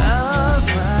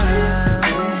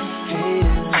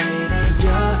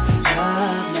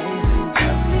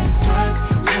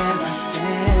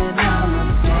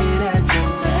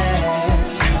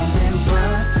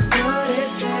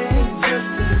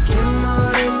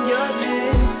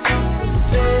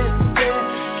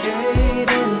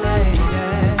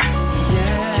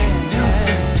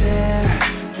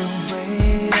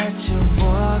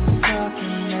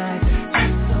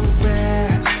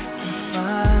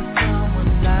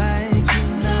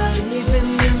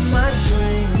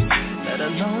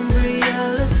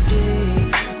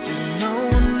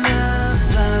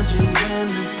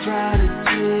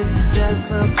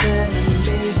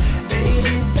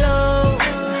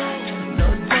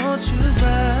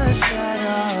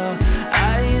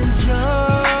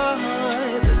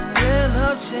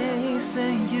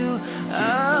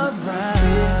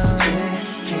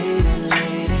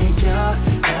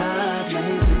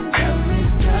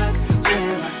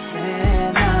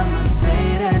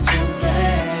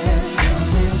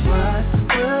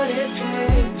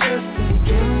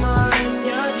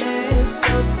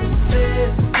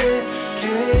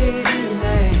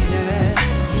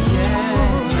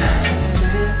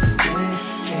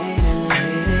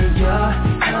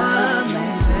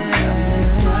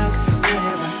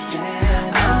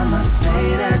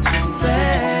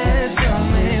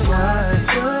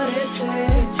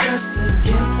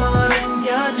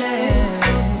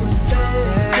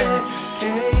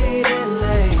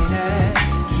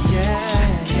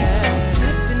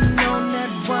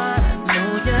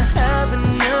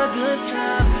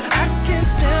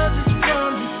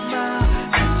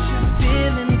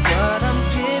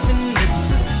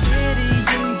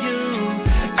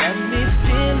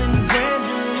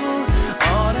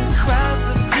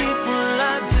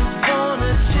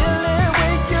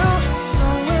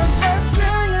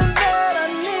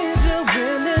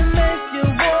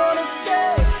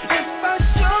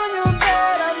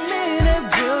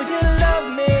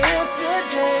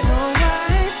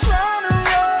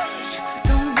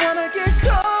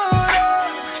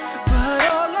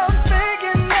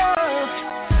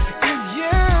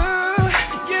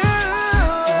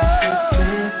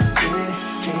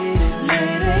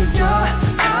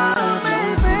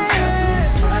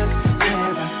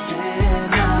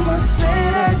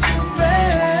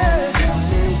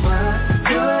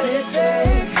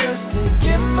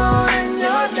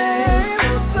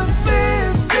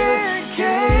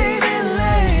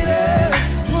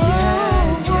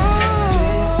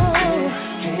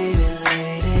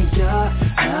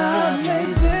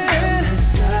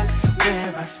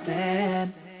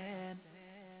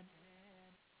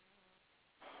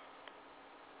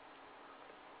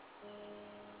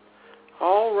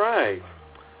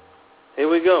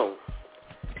 we go.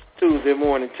 Tuesday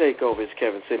morning takeover. It's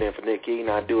Kevin sitting in for Nick E. And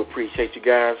I do appreciate you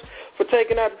guys for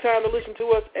taking out the time to listen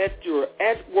to us at your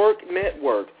At Work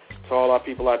Network. To all our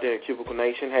people out there in Cubicle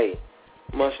Nation, hey,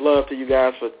 much love to you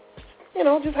guys for,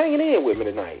 just hanging in with me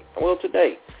tonight. Well,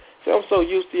 today. So I'm so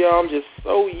used to y'all. I'm just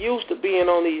so used to being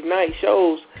on these night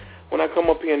shows. When I come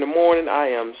up here in the morning, I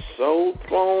am so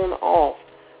thrown off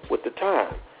with the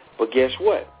time. But guess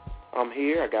what? I'm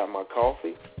here. I got my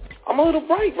coffee. I'm a little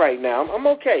bright right now. I'm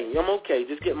okay.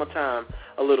 Just getting my time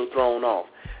a little thrown off.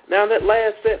 Now, that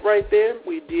last set right there,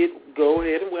 we did go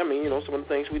ahead and, some of the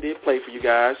things we did play for you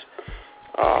guys.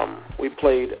 We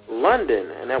played London,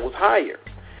 and that was Higher.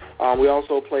 We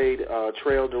also played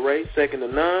Trail de Ray, Second to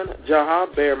None,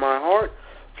 Jaha, Bear My Heart,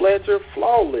 Fletcher,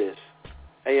 Flawless,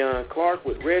 Aeon Clark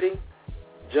with Ready,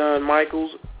 John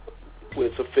Michaels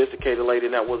with Sophisticated Lady,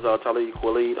 and that was Talib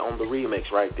Kweli on the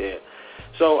remix right there.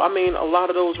 So, a lot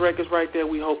of those records right there,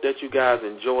 we hope that you guys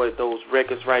enjoyed those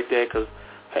records right there because,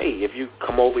 hey, if you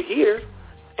come over here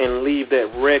and leave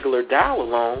that regular dial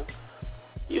alone,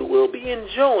 you will be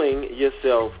enjoying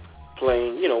yourself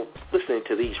playing, listening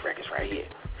to these records right here.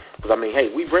 Because, hey,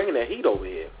 we bringing that heat over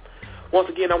here. Once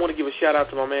again, I want to give a shout-out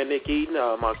to my man Nick Eden,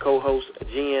 my co-host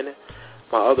Jen,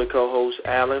 my other co-host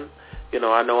Alan.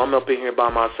 I know I'm up in here by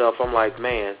myself. I'm like,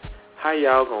 man, how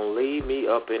y'all going to leave me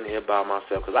up in here by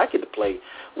myself? Because I get to play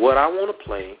what I want to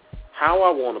play, how I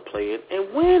want to play it,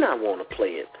 and when I want to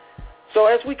play it. So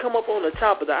as we come up on the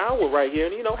top of the hour right here,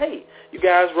 and, hey, you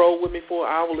guys roll with me for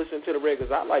an hour listening to the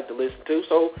records I like to listen to.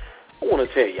 So I want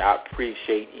to tell you, I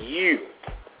appreciate you.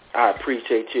 I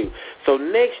appreciate you. So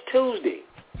next Tuesday,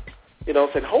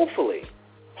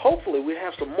 hopefully we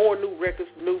have some more new records,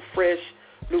 new fresh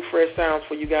sounds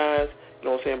for you guys,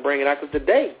 bring it out. Because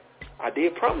today, I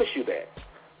did promise you that.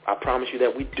 I promise you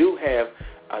that we do have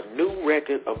a new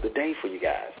record of the day for you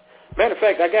guys. Matter of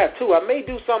fact, I got two. I may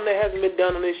do something that hasn't been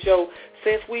done on this show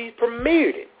since we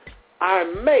premiered it. I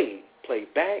may play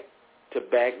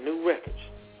back-to-back new records.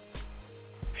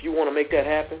 If you want to make that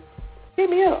happen, hit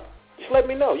me up. Just let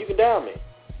me know. You can dial me.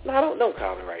 No, don't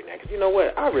call me right now because you know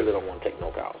what? I really don't want to take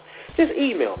no calls. Just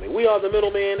email me.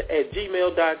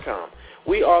 wearethemiddleman@gmail.com.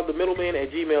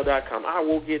 wearethemiddleman@gmail.com. I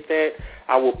will get that.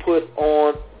 I will put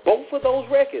on both of those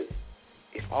records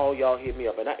if all y'all hit me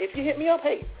up. And if you hit me up,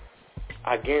 hey,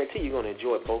 I guarantee you're going to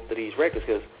enjoy both of these records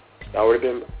because they've already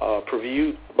been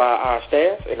previewed by our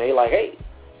staff, and they like, hey,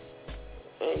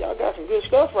 man, y'all got some good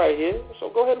stuff right here, so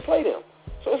go ahead and play them.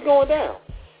 So it's going down.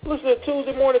 Listen to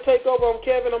Tuesday Morning Takeover. I'm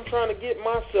Kevin. I'm trying to get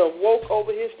myself woke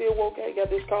over here, still woke. I got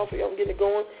this coffee. I'm getting it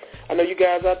going. I know you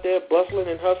guys out there bustling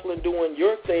and hustling, doing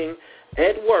your thing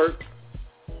at work,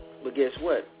 but guess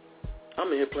what?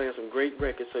 I'm in here playing some great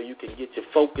records so you can get your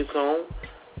focus on,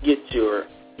 get your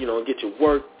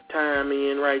work time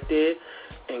in right there,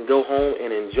 and go home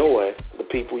and enjoy the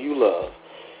people you love.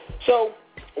 So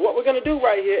what we're going to do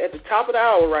right here at the top of the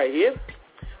hour right here,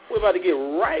 we're about to get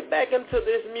right back into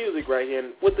this music right here.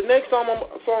 And with the next song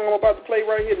I'm about to play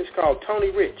right here, it's called Tony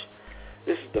Rich.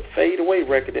 This is the Fade Away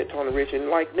record that Tony Rich, and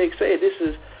like Nick said, this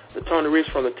is the Tony Rich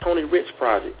from the Tony Rich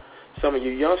Project. Some of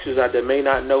you youngsters out there may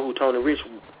not know who Tony Rich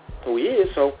who he is,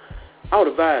 so I would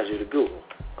advise you to Google.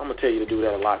 I'm going to tell you to do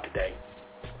that a lot today.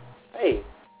 Hey,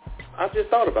 I just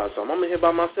thought about something. I'm in here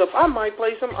by myself. I might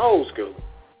play some old school.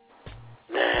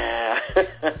 Nah,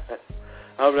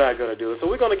 I'm not going to do it. So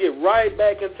we're going to get right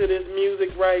back into this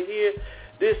music right here.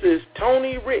 This is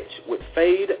Tony Rich with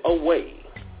Fade Away.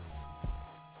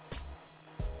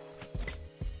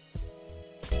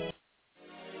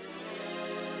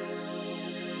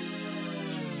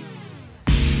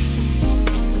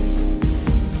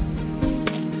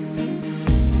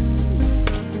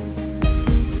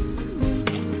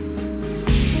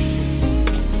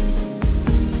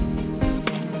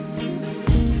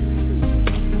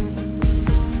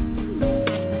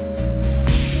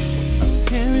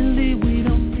 Apparently we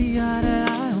don't see eye to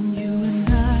eye on you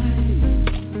and I.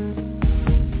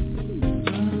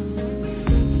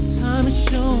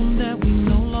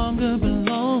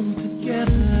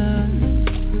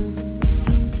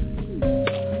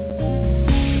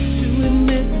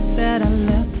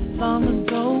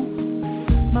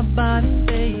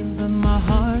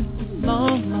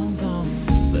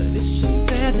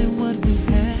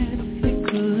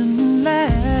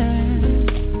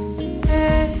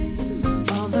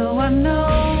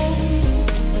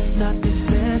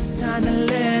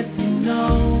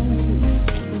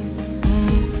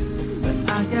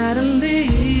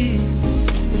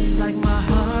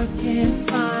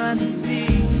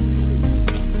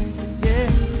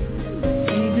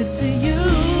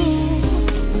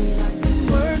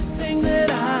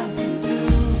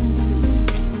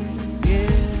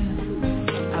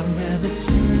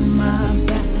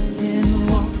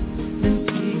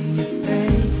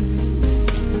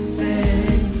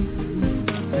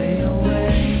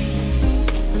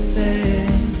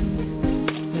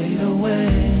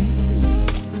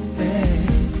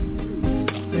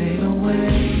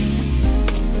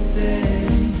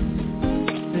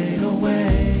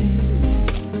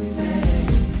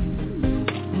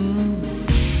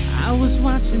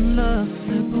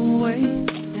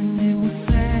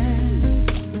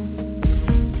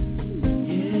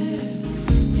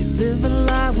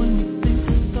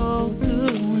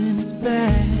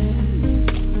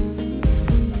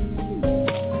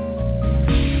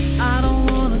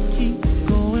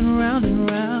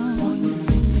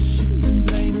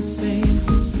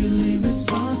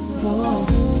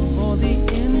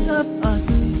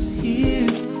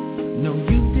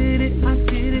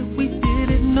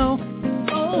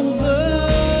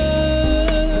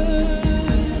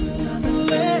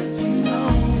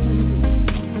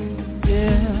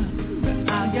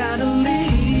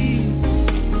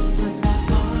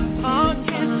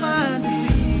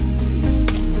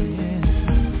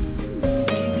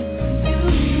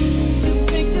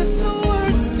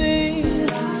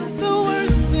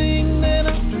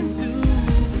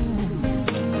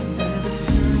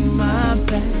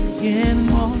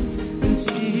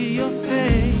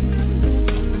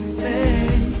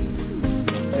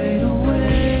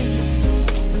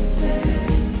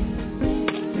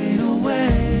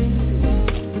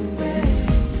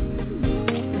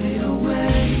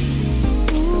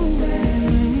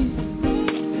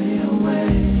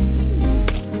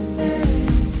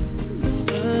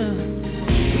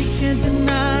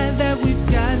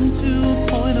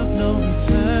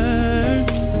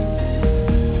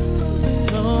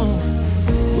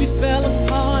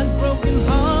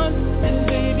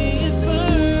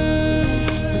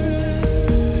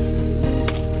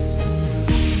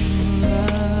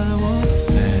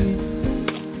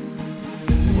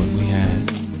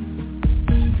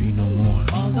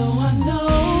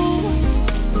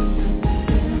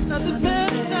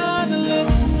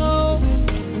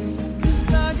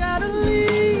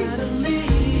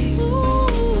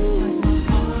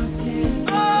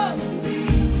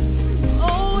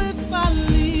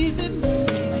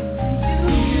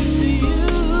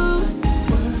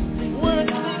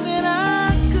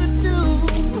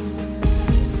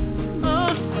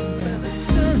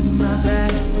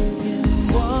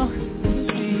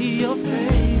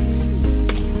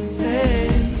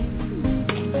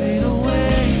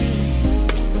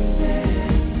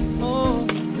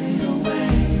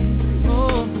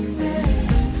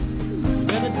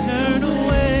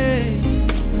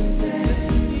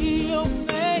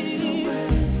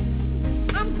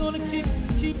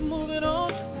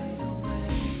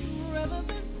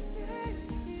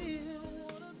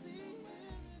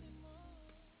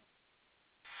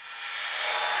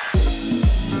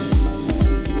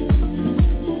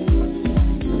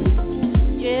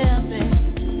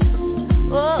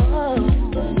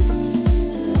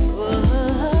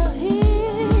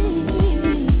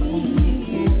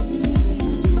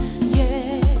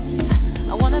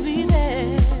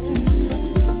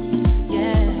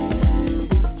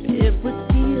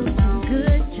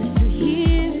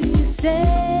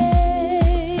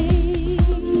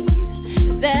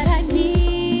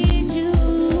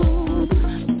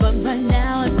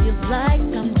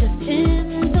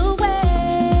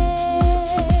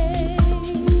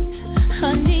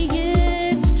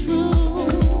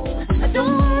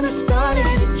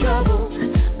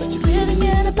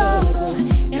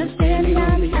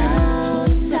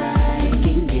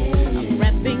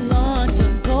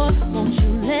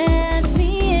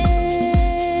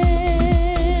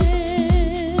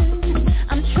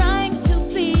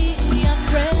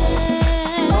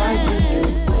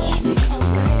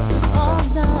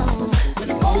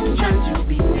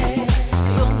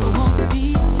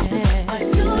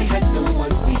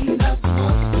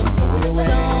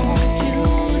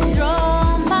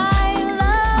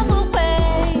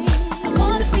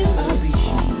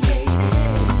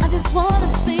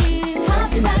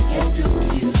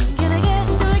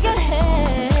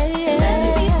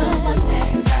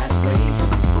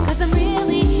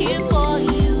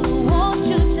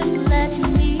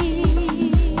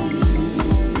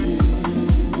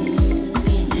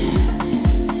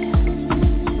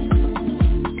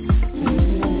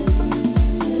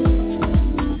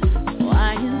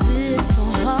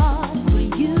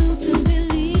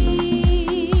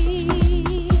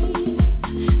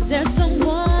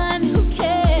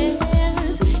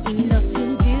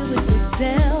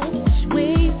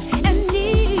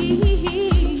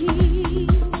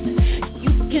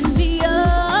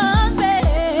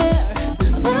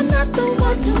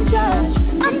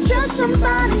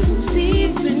 somebody who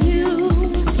sees in you.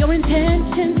 Your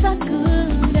intentions are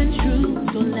good and true.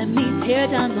 So let me tear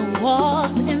down the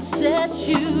walls and set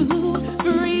you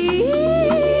free.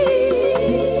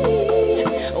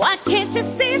 Why can't you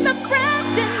see the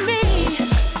craft in me?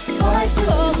 Why do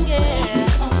you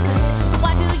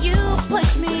Why do you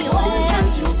push me away?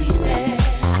 Can't you be there?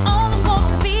 I only want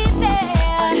to be there.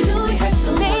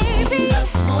 Maybe don't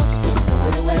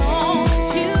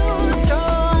you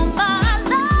throw my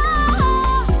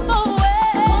love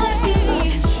away.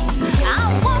 I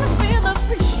wanna feel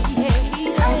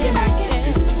appreciated.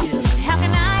 How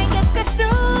can I get this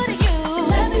through to you?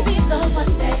 Let me be the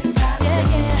one that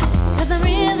cause I'm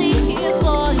really here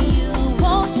for you.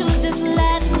 Won't you just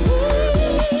let me?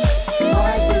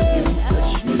 Why do you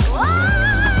push me? Why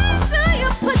do you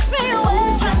push me away?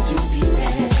 Can't you be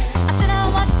there? I said I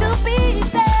want to be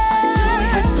there. Do you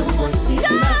have to want me? No.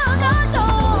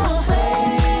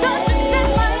 Don't you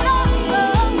take my love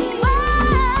away.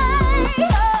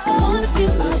 I wanna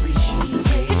feel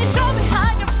appreciated. Can you show me how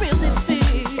you really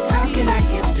feel? How can I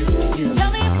get through to you?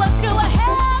 Tell me what you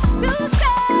have to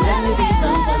say. Let me be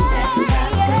the one that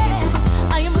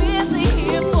I am really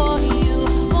here for you.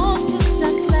 Won't you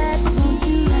just let me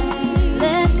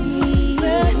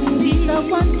be the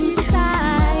one to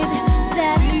decide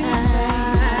that I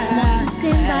want to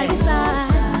stand by your side.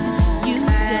 You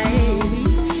don't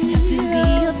have to be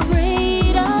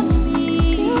afraid of me,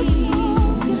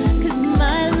 'cause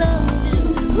my love is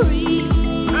free.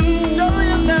 I know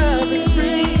your love is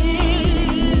free.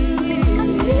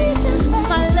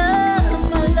 My love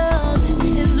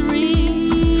is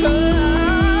real.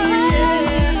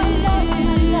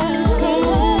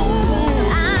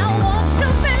 I want to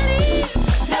believe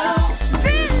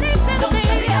in me.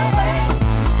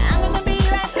 I'm gonna be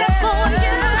right there for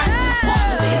you.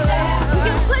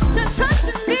 You put your trust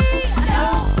in me.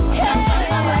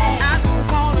 I just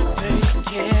wanna take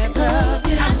care of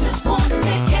you. I just wanna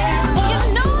take care of you. You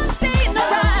know I'm staying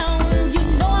around. You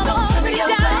know I'm already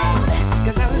down.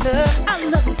 'Cause I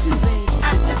love you too, baby. I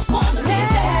just wanna be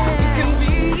there. You can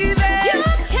be there. You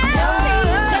can be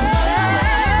there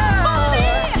for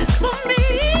me.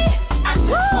 I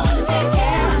just wanna take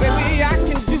care of you. Baby, I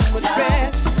can do my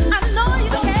best. I know you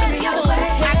can.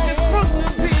 I just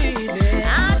wanna be there.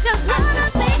 I just wanna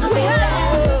take care of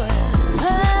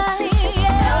you.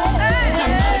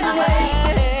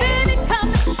 Baby, come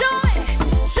and show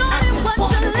me what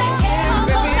you love.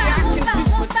 Baby, I can do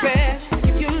my best.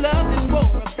 If you love and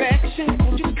more affection,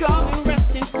 won't you come and rest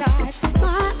inside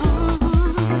my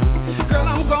arms? Girl,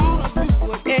 I'm gonna do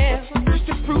whatever just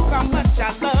to prove how much I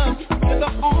love you. You're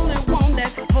the only one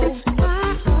that holds my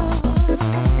heart.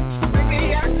 Baby,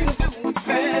 I can do my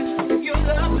best. If you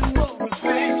love and more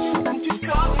affection, won't you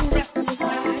come and rest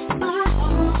inside my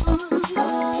arms?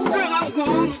 Girl, I'm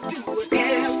gonna do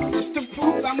whatever just to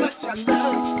prove how much I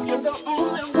love you. You're the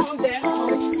only one that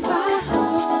holds my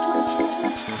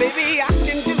heart. Baby, I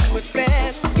can do my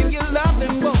best. Give you love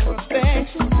and more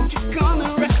affection. Won't you come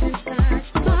and rest inside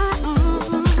my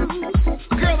arms?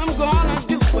 Girl, I'm gonna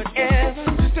do whatever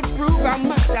just to prove how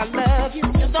much I love you.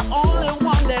 You're the only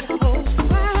one that holds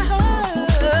my heart.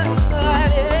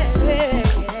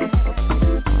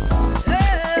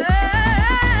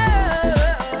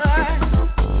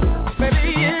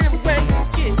 Baby, anyway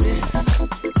you get it.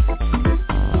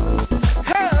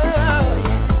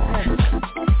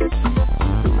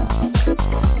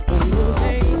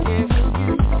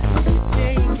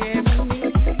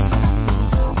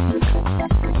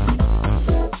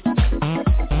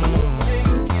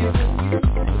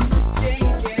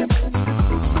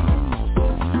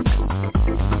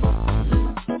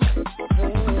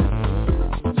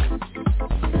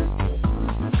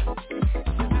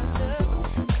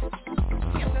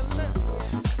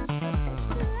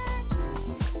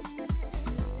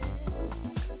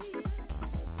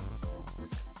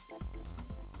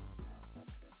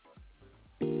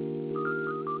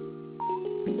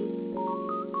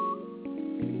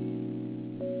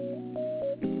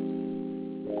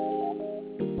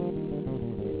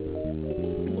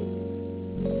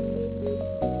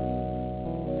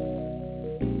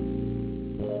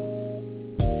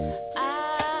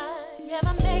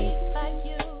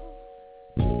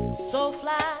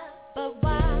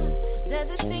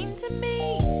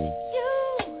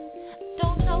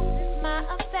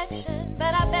 affection,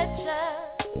 but I betcha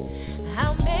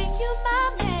I'll make you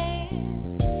my man.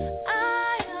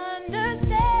 I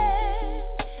understand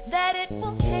that it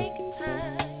will take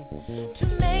time to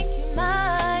make you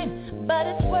mine, but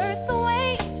it's worth the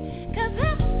wait, 'cause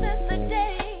ever since the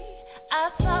day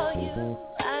I saw you,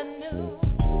 I knew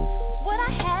what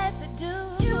I had to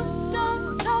do. You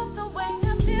don't know the way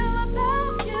I feel about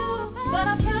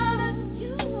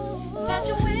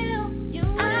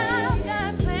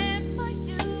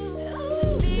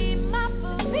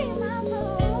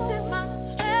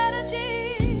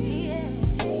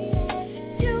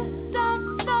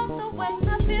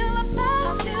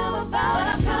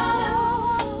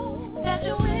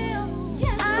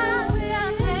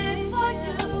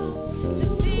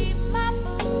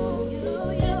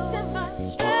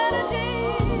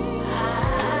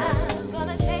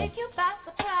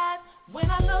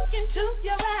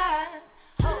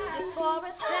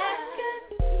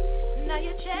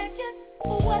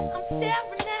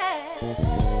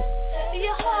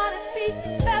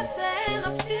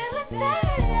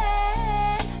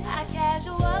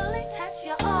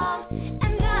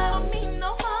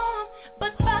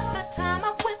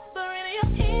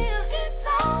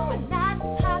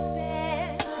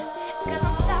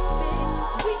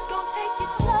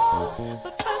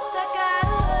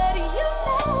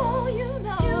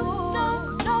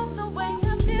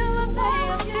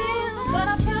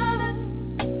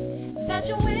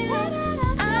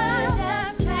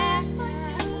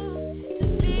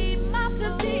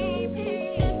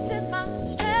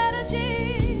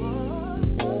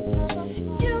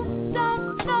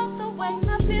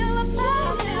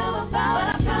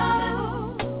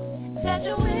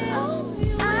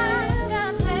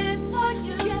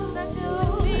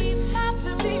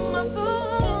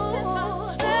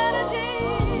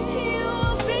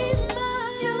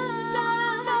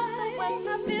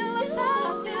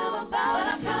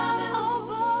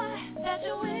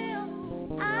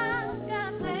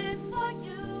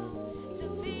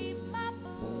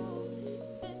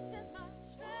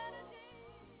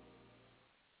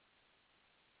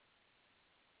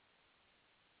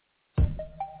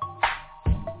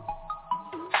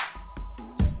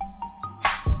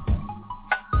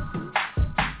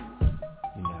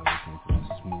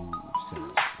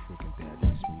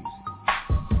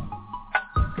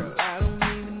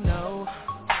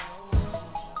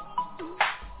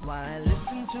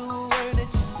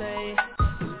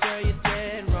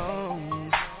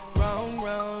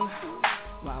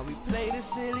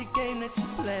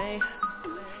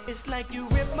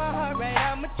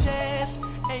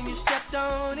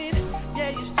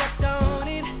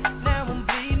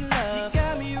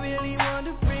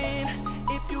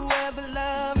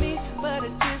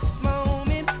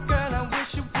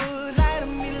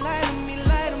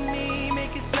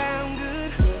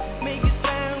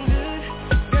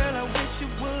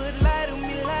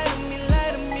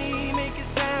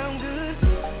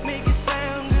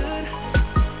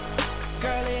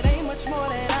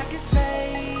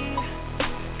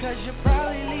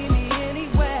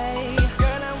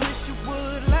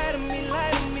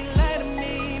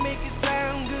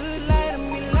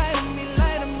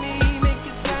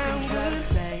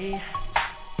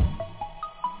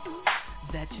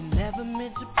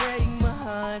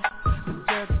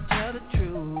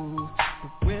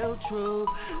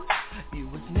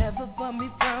never for me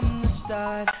from the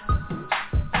start.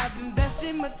 I've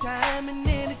invested my time and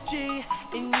energy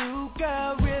in you,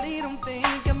 girl. Really don't think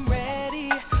I'm ready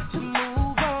to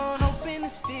move on. Hoping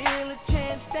there's still a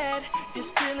chance that you're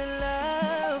still in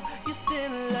love. You're still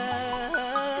in love.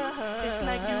 It's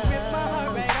like you ripped my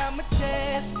heart right out my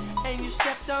chest and you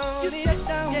stepped on it.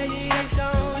 Yeah, you stepped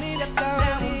on it. Now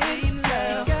I'm bleeding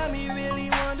love. You got me really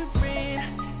wondering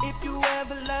if you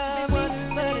ever love me,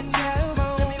 but it's just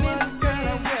moment. Girl, I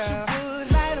wish you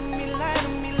would lie to me, lie to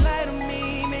me, lie to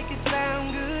me. Make it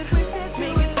sound good,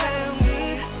 make it sound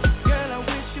good. Girl, I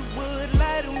wish you would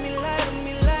lie to me, lie to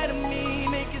me, lie to me.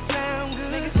 Make it sound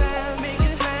good, make it sound good,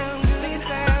 make it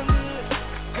sound good.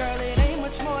 Girl, it ain't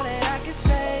much more that I can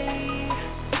say,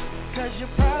 'cause you'll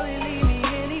probably leave me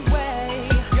anyway.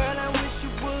 Girl, I wish you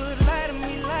would lie to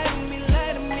me, lie to me,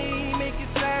 lie to me. Make it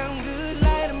sound good,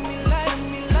 lie to me, lie to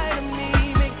me, lie to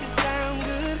me. Make it sound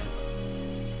good.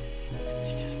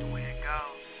 It's just the way it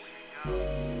goes.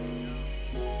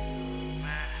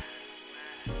 Man,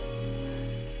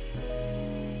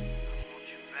 I want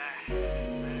you back. I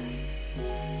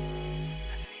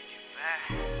need you back.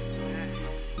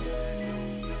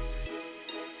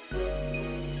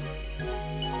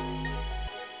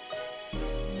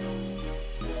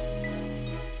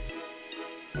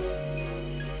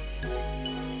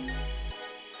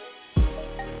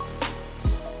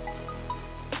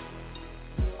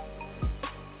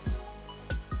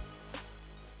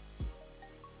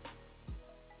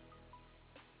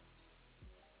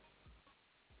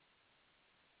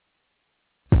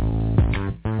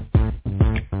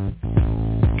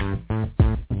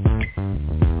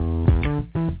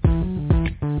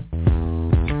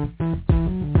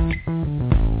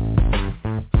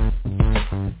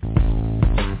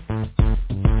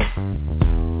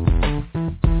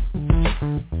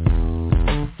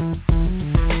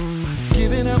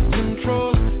 Giving up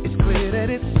control, it's clear that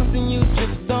it's something you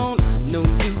just don't know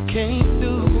you can't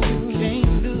do.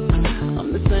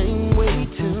 I'm the same way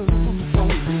too.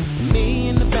 Me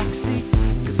in the backseat,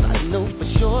 'cause I know for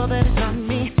sure that it's not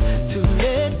me to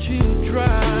let you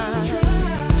drive.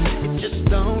 It just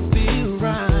don't feel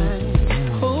right.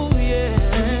 Oh yeah.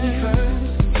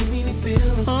 Give me the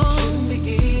feeling. Shouldn't be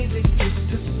easy just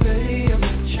to say I'm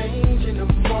not changing,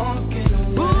 I'm walking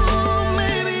away. Ooh,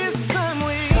 maybe it's time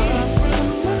we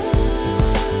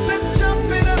let's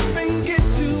jump it up and get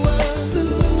to a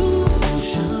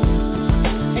solution.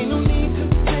 Ain't no need to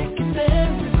take it there,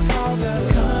 it's called a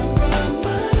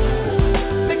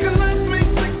compromise. Make a life make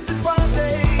 65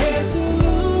 days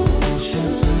resolution.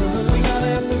 We gotta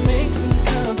have to make some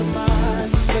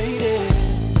compromise, lady.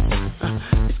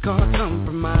 It's called a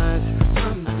compromise.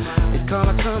 It's called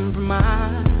a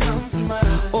compromise.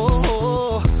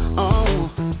 Oh.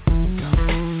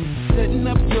 Setting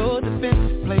up your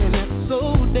defense, playing that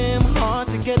so damn hard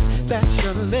to get that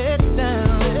you're let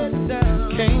down.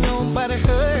 Can't nobody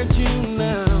hurt you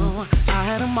now. I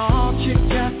had them all chick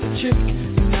after chick,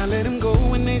 and I let them go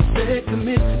when they said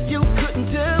commit. You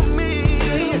couldn't tell me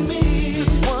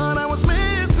just what I was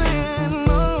missing.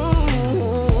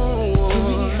 Too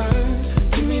many hurts,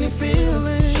 too many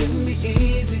feelings. Shouldn't be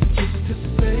easy just to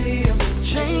say I'm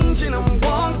changing, I'm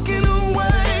walking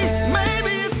away.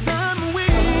 Maybe it's time we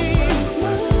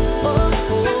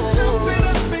let's jump it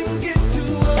up and get to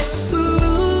a solution.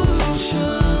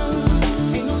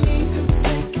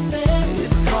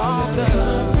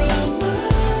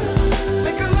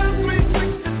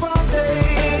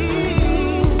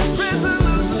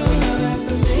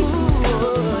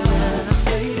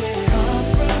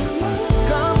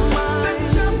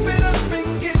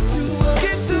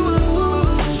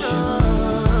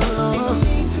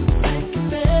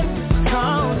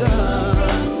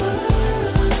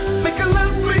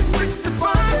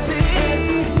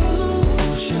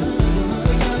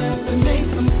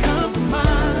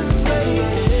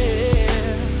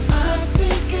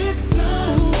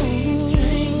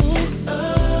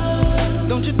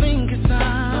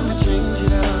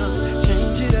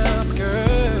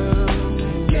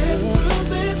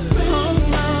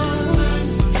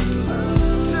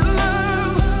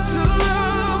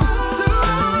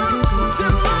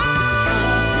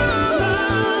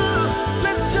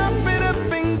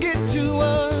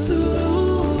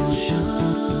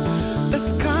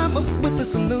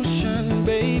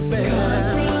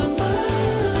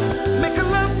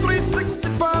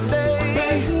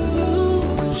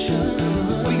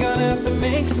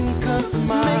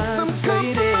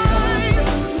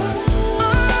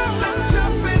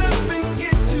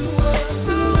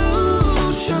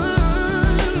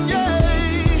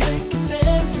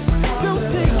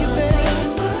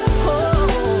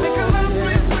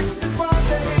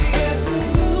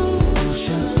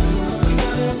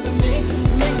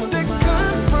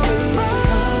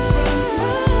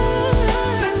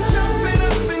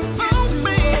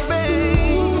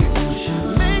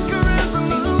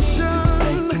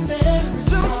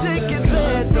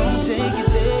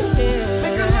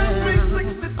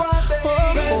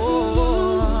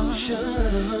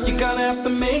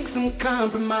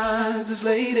 compromises,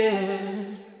 lady.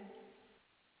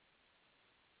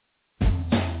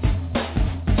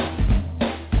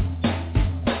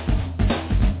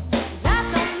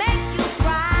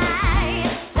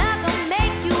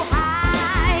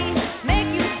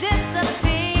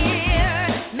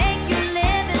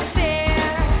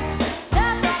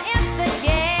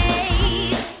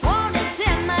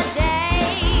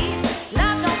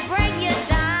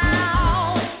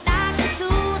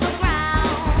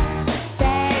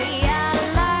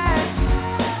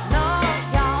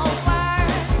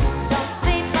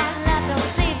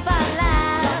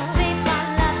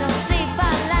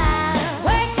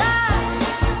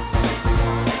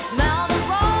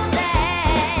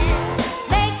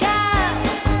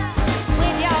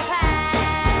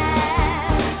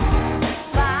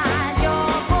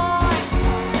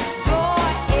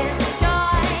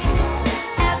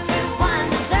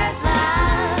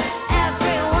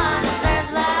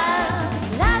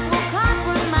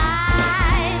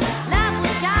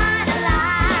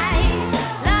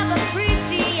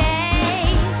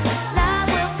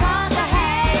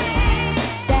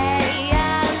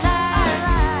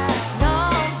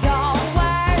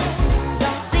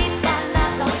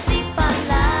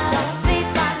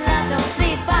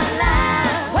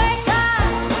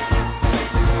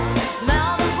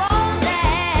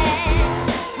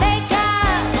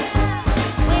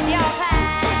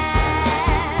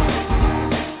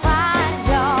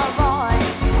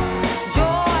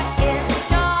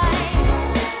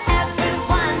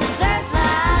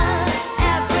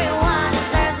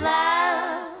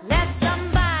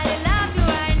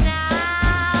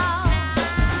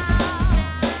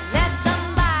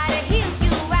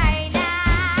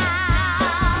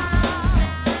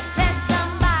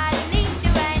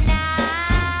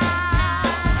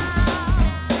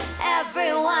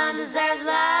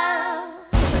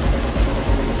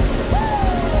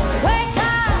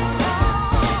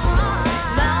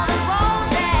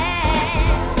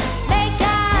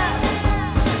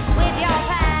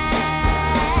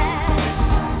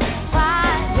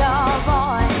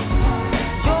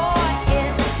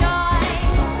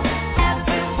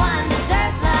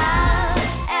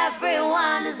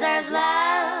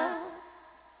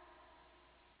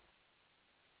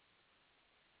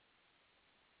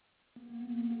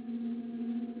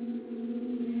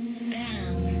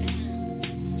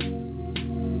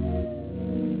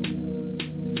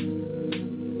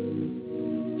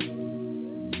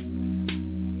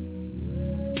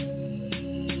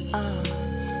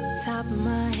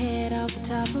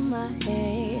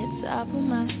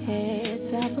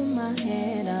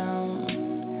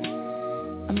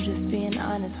 I'm just being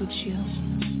honest with you.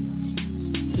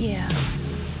 Yeah.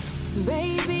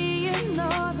 Baby, you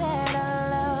know that I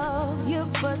love you,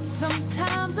 but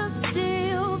sometimes I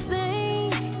still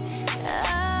think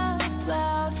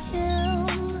about him.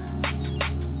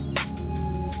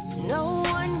 No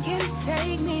one can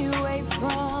take me away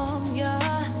from you,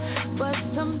 but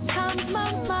sometimes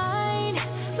my mind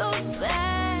goes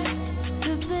back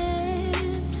to this.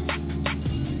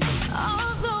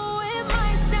 Although it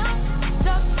might sound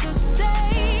tough to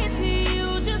say to you,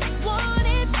 just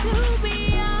wanted to be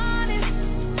honest.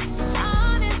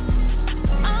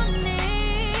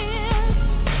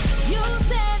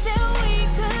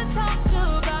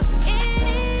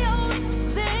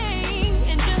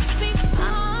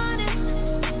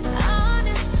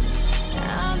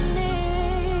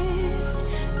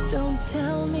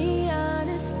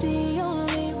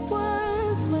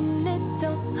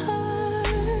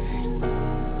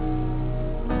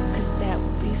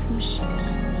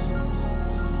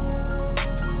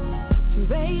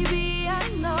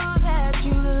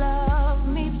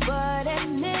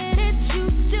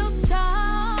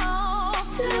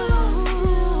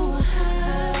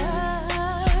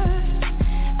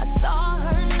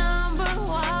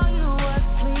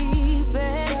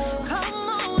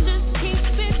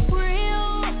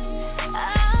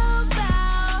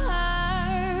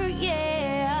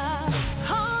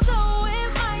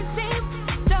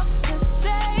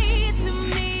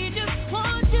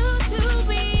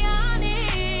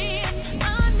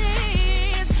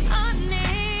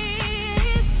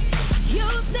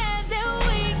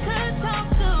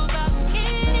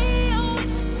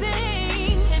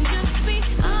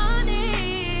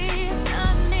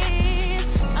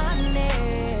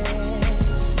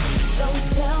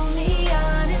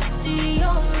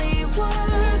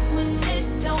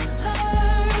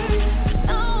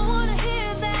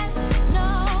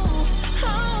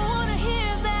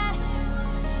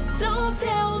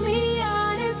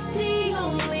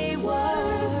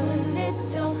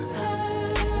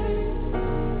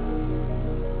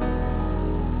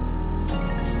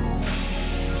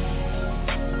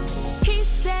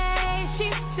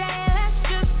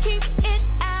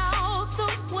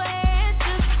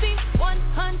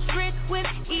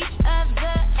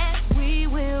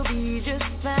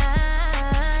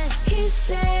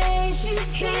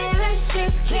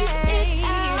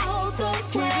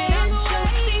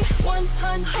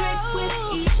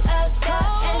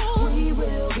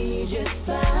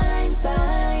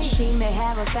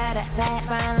 fatter,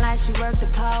 fine like she worked the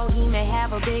pole. He may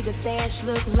have a bigger stash,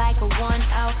 look like a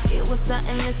 1-0. It was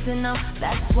something, listen up,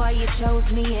 that's why you chose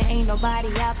me. And ain't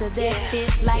nobody out there that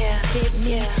fits like you fit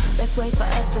me. Let's wait for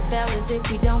us to fellas if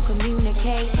we don't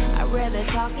communicate. I'd rather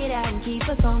talk it out and keep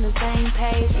us on the same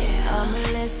page. I'm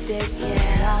realistic,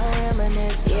 all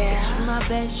reminisce. You my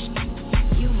best,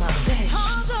 you my best.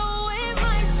 Although it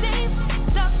might seem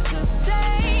tough to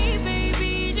say,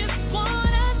 baby, just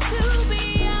want us to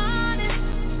be honest.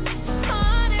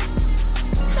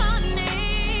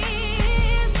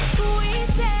 We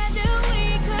said that we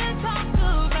could talk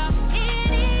about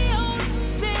any old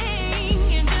thing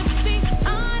and just be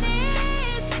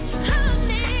honest. Tell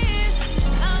me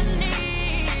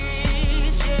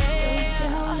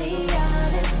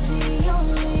honesty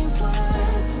only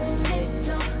works when it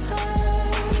don't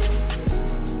hurt.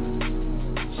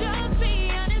 Just be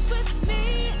honest with me.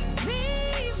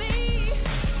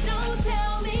 Don't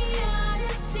tell me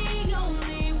honesty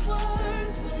only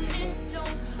works when it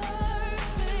don't hurt,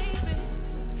 baby.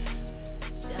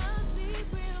 Just be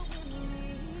real with me.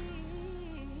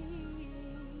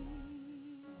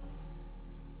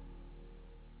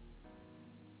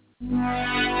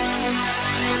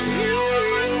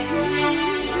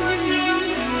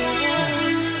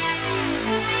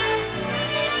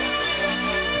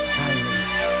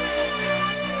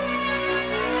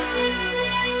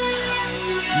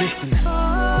 Listen.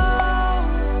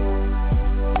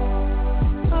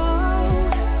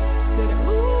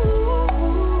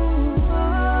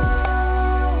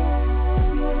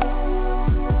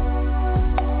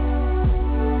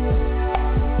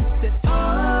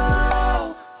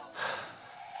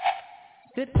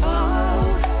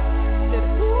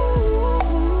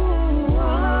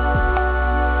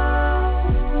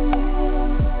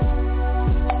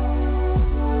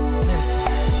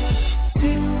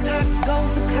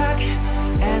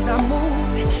 As I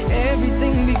move,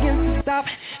 everything begins to stop.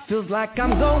 Feels like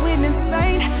I'm going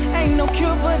insane. Ain't no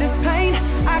cure for this pain.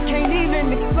 I can't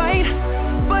even explain,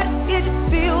 but it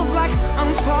feels like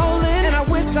I'm falling. And I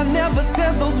wish I never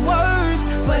said those words,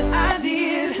 but I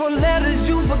did. For letters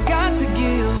you forgot to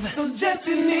give. So just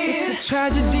admit it's a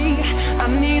tragedy. I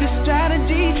need a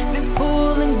strategy. This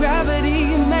pull and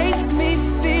gravity makes me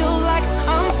feel like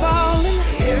I'm falling.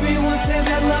 Everyone says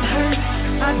that love hurts.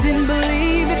 I didn't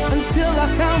believe it until I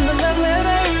found the love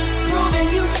letters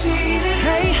proving you cheated.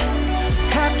 Hey,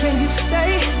 how can you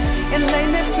stay and lay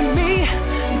next to me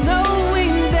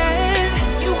knowing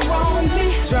that you want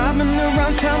me? Driving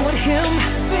around town with him,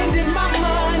 spending my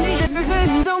money.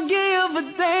 Don't give a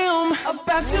damn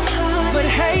about your honey. But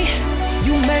hey,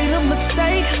 you made a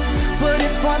mistake, but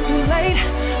it's far too late,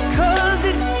 'cause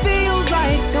it feels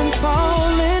like I'm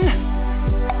falling.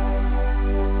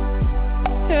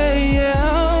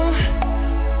 Yeah,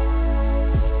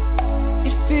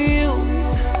 it feels,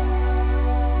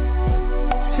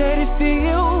 said it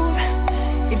feels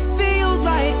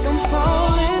like I'm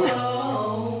falling.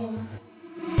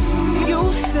 You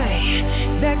say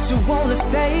that you wanna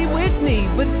stay with me,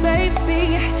 but baby,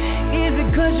 is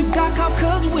it 'cause you got caught?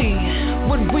 'Cause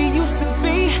what we used to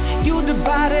be, you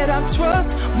divided our trust,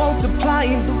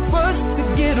 multiplying the rush to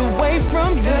get away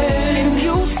from you. And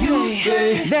you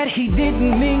say that he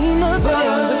didn't mean a thing,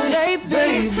 but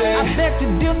baby, I beg to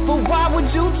differ, why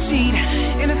would you cheat?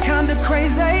 And it's kinda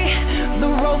crazy, the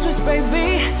roses,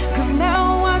 baby, 'cause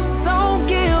now I don't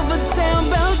give a damn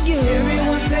about you.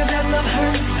 Everyone said that love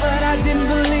hurts, but I didn't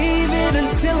believe it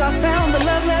until I found the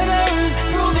love letters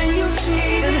proving you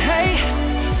cheated. And hey,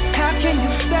 how can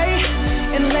you stay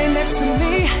and lay next to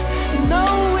me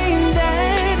knowing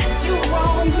that you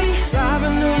want me?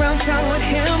 Driving around town with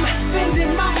him,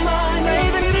 spending my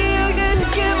money. Baby, I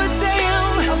didn't give a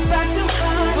damn about your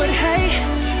honey. But hey,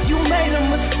 you made a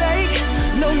mistake,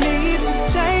 no need to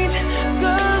change,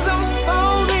 'cause I'm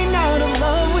falling out of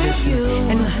love with you.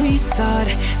 And we thought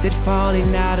that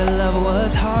falling out of love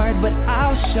was hard, but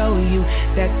I'll show you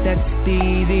that that's the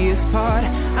easiest part.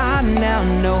 I now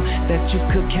know that you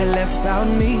could care less about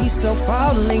me, so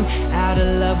falling out of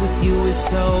love with you is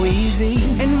so easy.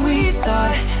 And we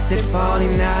thought that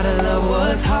falling out of love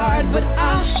was hard, but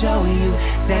I'll show you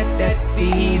that that's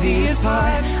the easiest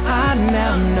part. I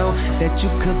now know that you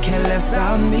could care less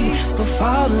about me, so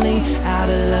falling out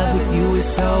of love with you is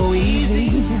so easy.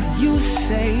 You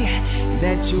say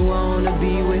that you wanna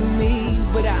be with me,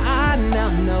 but I now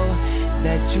know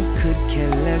that you could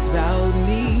care less about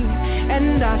me.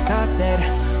 And I thought that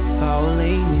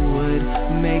falling would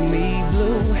make me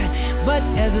blue, but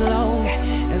as long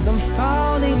as I'm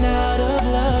falling out of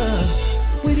love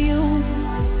with you,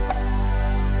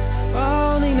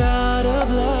 falling out of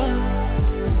love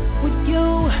with you,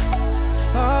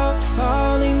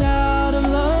 falling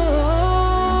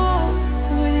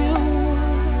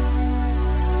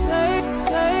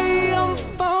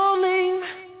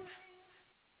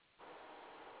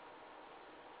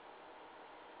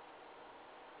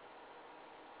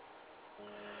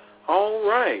All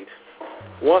right.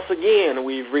 Once again,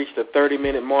 we've reached the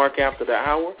 30-minute mark after the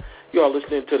hour. You are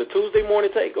listening to the Tuesday Morning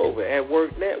Takeover at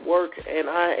Work Network, and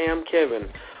I am Kevin,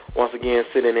 once again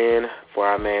sitting in for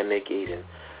our man Nick Eden.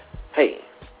 Hey,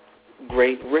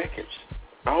 great records.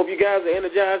 I hope you guys are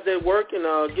energized at work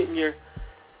and getting your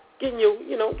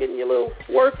little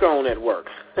work on at work,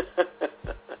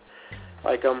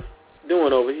 like I'm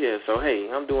doing over here. So hey,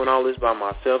 I'm doing all this by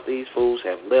myself. These fools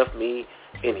have left me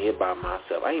in here by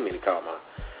myself. I ain't mean to call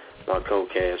my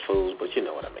co-cast fools, but you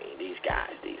know what I mean. These guys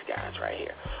right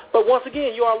here. But once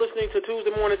again, you are listening to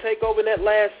Tuesday Morning Takeover. And that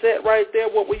last set right there,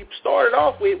 what we started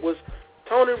off with was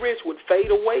Tony Rich with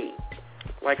Fade Away.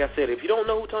 Like I said, if you don't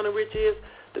know who Tony Rich is,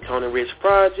 the Tony Rich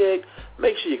Project,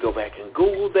 make sure you go back and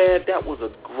Google that. That was a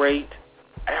great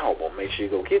album. Make sure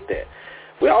you go get that.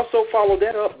 We also followed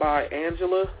that up by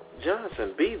Angela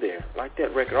Johnson, Be There. Like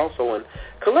that record also. And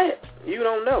Colette, You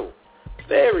Don't Know.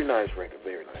 Very nice record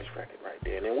right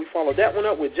there. And then we followed that one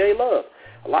up with J Love,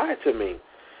 Lie to Me.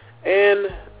 And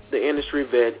the industry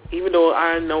vet, even though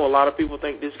I know a lot of people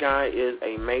think this guy is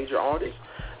a major artist,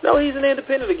 no, he's an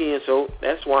independent again, so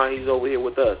that's why he's over here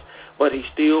with us. But he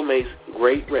still makes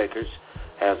great records,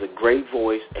 has a great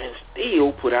voice, and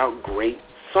still put out great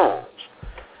songs.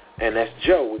 And that's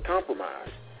Joe with Compromise.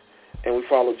 And we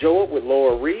followed Joe up with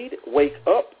Laura Reed, Wake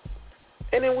Up.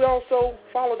 And then we also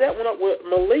followed that one up with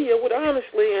Malia with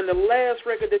Honestly. And the last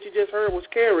record that you just heard was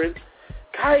Kyron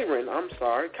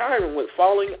with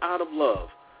Falling Out of Love.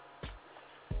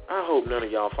 I hope none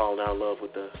of y'all falling out of love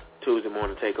with the Tuesday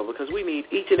Morning Takeover, because we need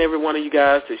each and every one of you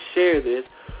guys to share this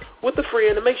with a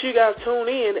friend, and make sure you guys tune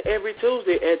in every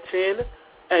Tuesday at 10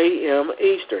 a.m.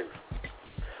 Eastern.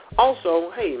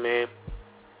 Also, hey, man,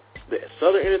 the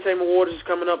Southern Entertainment Awards is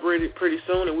coming up pretty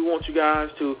soon, and we want you guys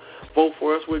to vote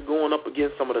for us. We're going up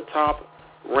against some of the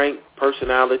top-ranked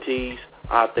personalities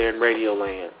out there in Radio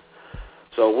Land.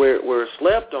 So we're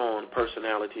slept-on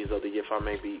personalities of the year, if I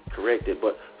may be corrected,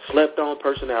 but slept-on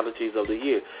personalities of the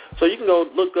year. So you can go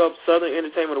look up Southern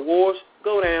Entertainment Awards,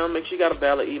 go down, make sure you got a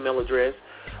valid email address,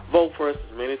 vote for us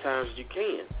as many times as you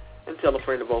can, and tell a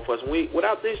friend to vote for us. And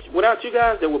without you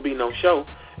guys, there would be no show,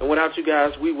 and without you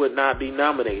guys, we would not be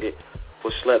nominated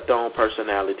for slept-on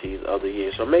personalities of the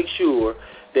year. So make sure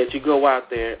that you go out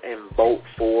there and vote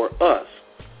for us.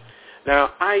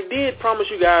 Now, I did promise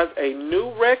you guys a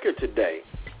new record today.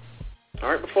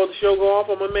 All right, before the show go off,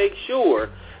 I'm going to make sure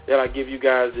that I give you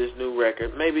guys this new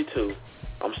record, maybe two.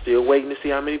 I'm still waiting to see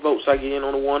how many votes I get in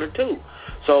on the one or two.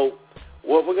 So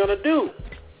what we're going to do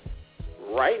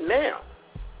right now,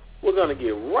 we're going to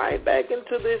get right back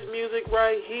into this music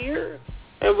right here,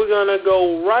 and we're going to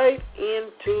go right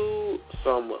into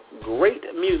some great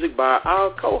music by our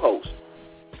co-host,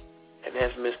 and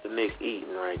that's Mr. Nick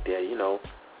Eden right there. You know,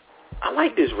 I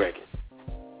like this record.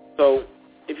 So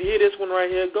if you hear this one right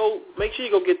here, make sure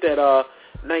you go get that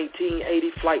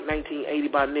 1980 Flight 1980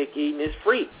 by Nick Eden. It's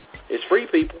free. It's free,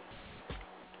 people.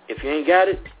 If you ain't got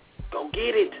it, go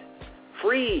get it.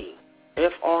 Free.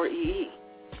 Free.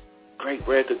 Great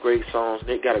record, great songs.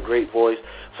 Nick got a great voice.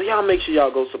 So y'all make sure y'all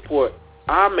go support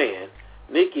our man,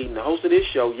 Nick Eden, the host of this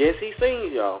show. Yes, he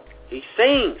sings, y'all. He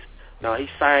sings. No, he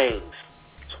sings.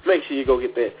 So make sure you go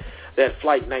get that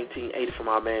Flight 1980 from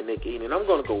our man Nick Eden. And I'm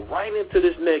going to go right into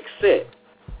this next set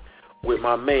with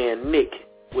my man Nick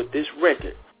with this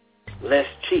record, Let's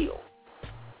Chill.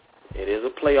 It is a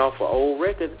playoff for old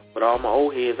record, but all my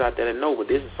old heads out there that know, but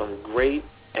this is some great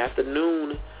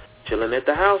afternoon chilling at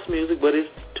the house music, but it's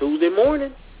Tuesday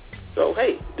morning. So,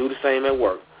 hey, do the same at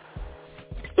work.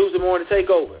 Tuesday Morning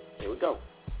Takeover. Here we go.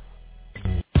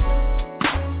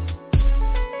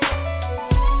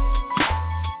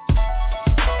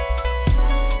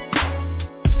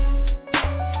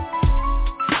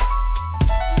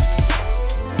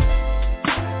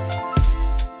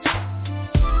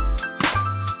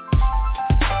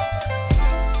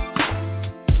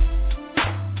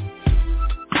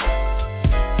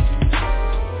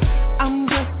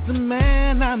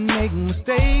 I make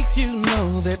mistakes, you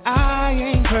know that I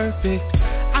ain't perfect.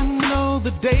 I know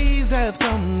the days have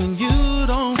come when you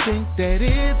don't think that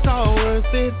it's all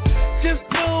worth it. Just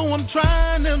know I'm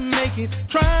trying to make it,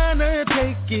 trying to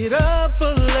take it up a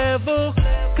level.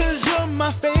 Cause you're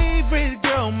my favorite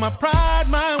girl, my pride,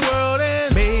 my world.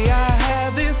 And may I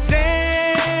have this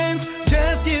dance,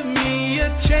 just give me a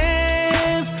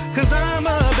chance. Cause I'm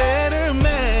a better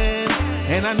man,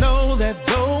 and I know that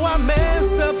though I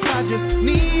messed up, I just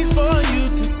need for you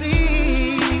to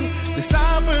see this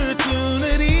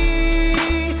opportunity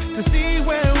to see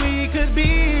where we could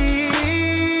be.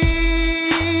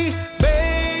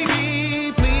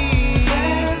 Baby, please,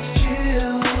 let's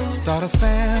chill. Start a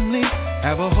family,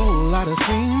 have a whole lot lot of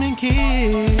screaming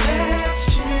kids.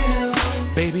 Let's chill.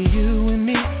 Baby, you and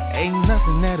me, ain't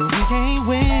nothing that we can't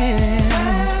win.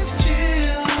 Let's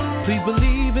chill. Please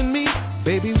believe in me,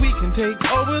 baby, we can take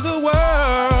over the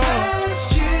world.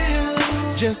 Let's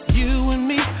chill. Just you and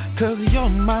me, 'cause you're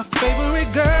my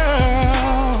favorite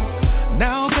girl.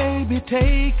 Now baby,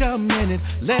 take a minute,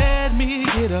 let me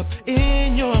get up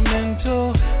in your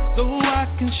mental, so I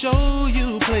can show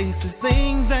you places,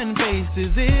 things and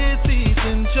faces. It's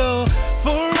essential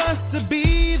for us to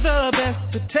be the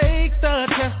best, to take the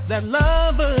test that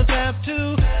lovers have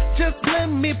to. Just let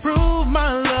me prove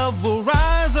my love will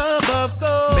rise above.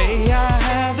 So may I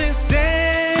have this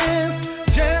dance,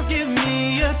 just give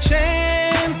me a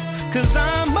chance, 'cause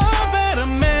I'm a better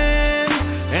man,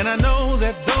 and I know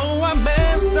that though I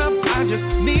messed up, I just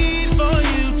need for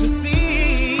you to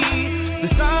see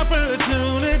this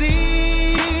opportunity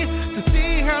to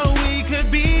see how we could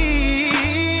be.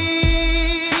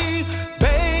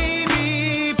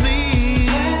 Baby, please,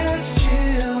 let's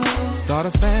chill. Start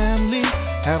a family,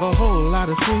 have a whole lot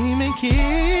of screaming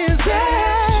kids.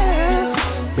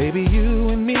 Yeah. Baby, you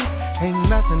and me, ain't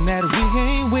nothing that we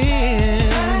can't win.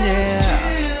 Yeah.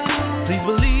 Please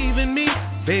believe in me,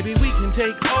 baby, we can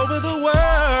take over the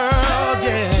world.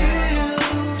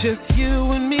 Yeah. Just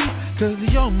you and me, 'cause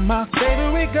you're my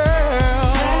favorite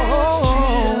girl.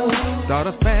 Start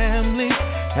a family,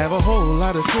 have a whole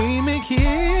lot of screaming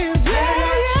kids.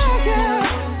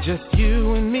 Yeah. Just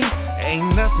you and me,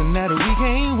 ain't nothing that we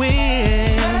can't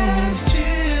win.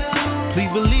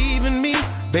 Please believe in me,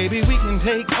 baby, we can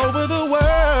take over the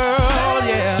world.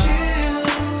 Yeah.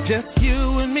 Just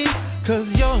you and me, 'cause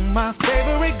you're my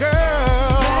favorite girl.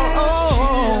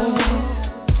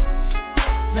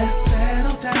 Let's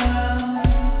settle down,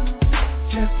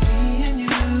 just me and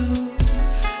you.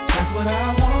 That's what I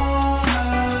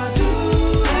wanna do.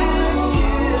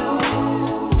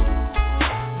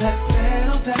 Let's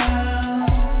settle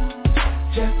down,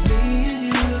 just me and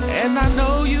you. And I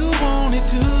know you want it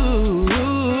too.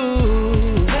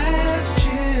 Let's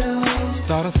chill.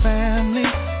 Start a family,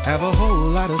 have a whole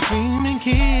lot of screaming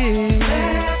kids.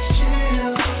 Let's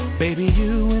chill. Baby,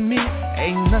 you and me,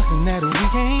 ain't nothing that we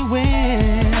can't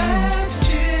win. Let's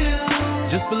chill.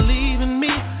 Just believe in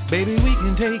me, baby, we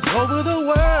can take over the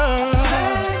world.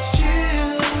 Let's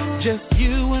chill. Just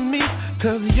you and me,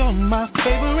 'cause you're my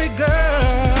favorite girl.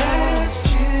 Let's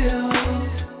chill.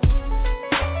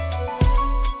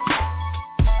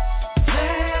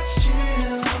 Let's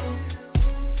chill.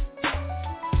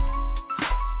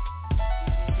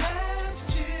 Let's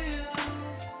chill.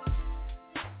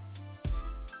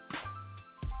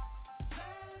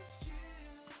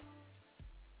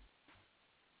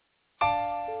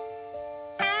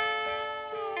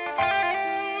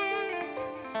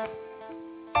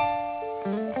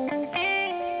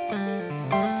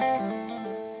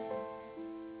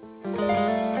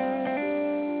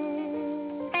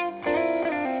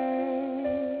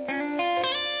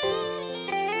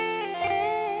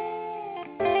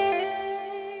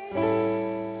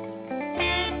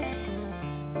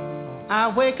 I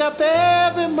wake up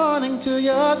every morning to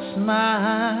your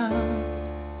smile.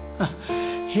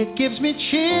 It gives me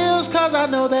chills 'cause I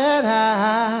know that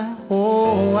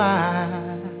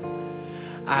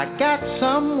I got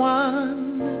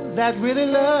someone that really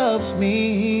loves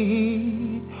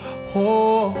me.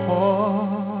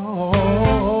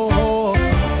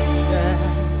 Yeah.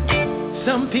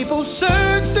 Some people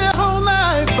search their whole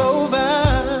life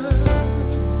over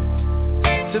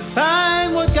to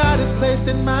find what God has placed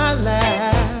in my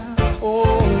lap.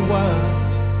 Oh, what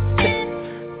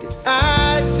did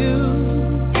I do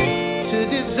to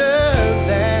deserve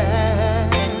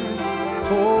that?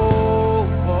 Oh,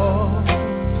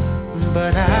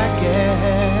 but I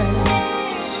guess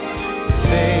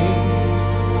they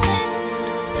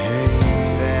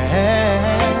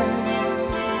that.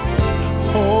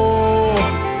 Oh,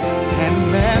 and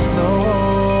there's no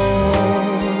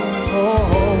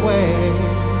way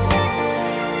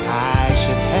I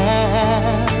should have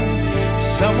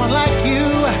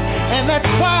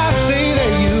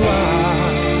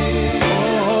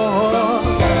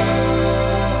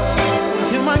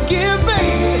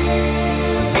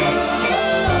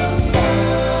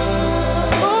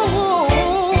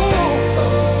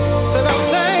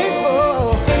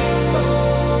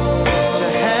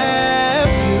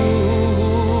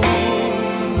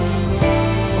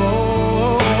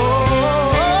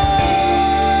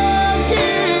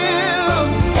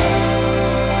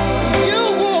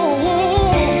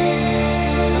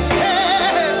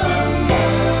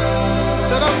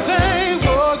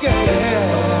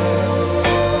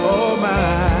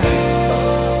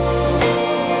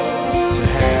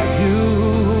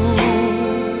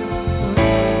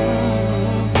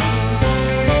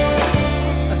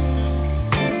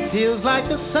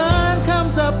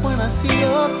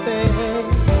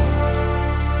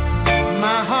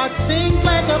that sings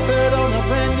like a bird on a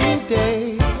brand new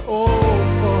day. Oh,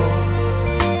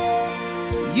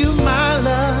 you my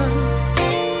love,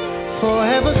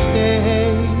 forever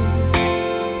stay,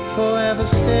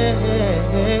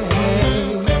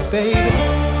 baby.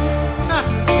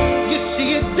 You see,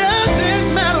 it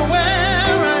doesn't matter where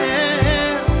I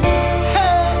am.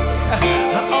 Hey,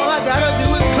 all I gotta do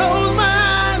is close my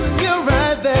eyes and you're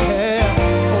right there.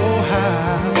 Oh,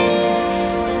 how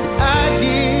I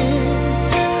give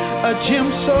a gem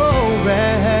so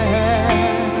rare,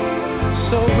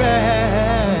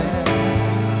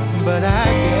 but I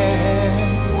guess,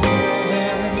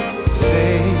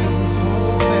 babe,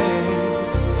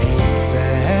 ain't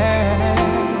bad.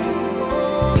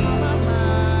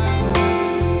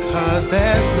 'Cause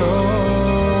there's no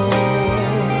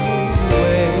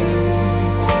way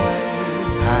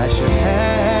I should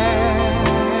have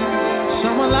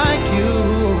someone like you,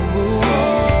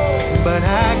 but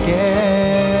I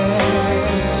guess,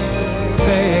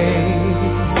 babe,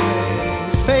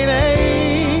 fate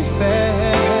ain't fair.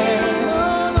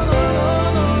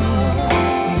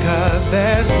 'Cause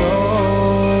there's no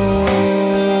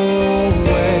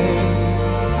way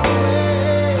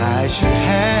I should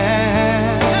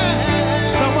have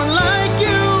someone like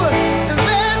you, and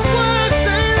that's what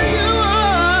you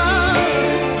are.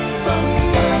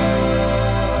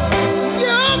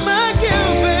 You're my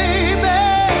gift, baby.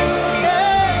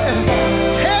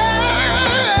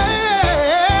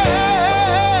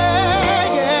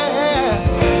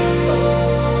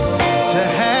 To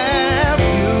have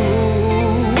you,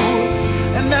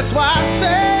 and that's why I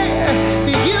say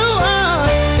you are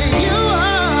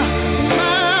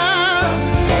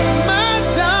my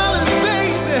darling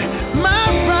baby, my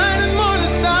bright and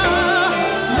morning star,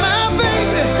 my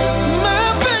baby, my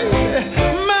baby,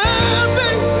 my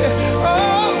baby.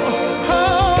 Oh,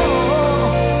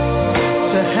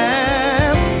 to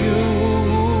have you.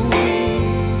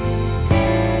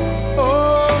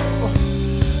 Oh,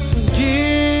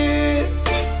 gift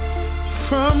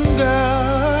from God.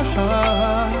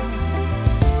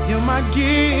 You're my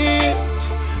gift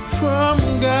from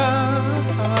God.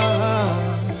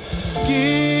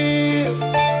 Gift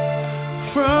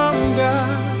from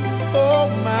God. Oh,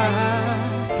 my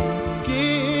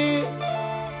gift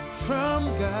from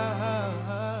God.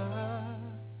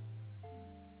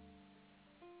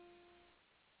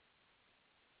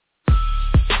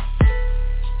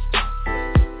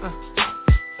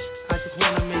 I just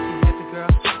wanna make you happy,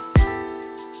 girl.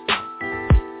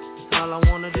 That's all I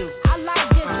wanna do. I like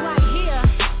this right here.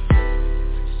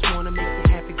 Just wanna make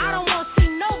you happy, girl. I don't want to see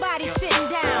nobody sitting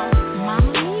down.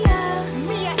 Mamma Mia,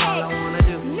 Mia That's all I X, wanna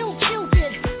do. New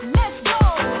Cupid, let's go.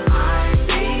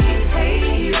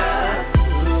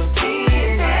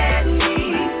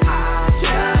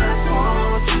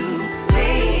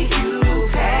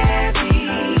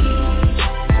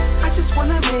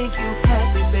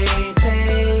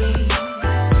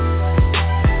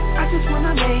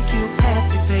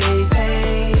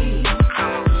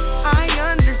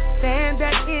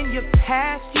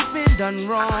 Past you've been done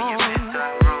wrong,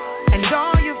 and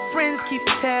all your friends keep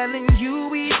telling you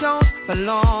we don't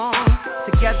belong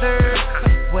together,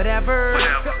 whatever.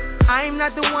 I'm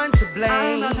not the one to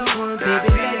blame. Baby,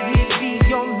 let me be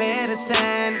your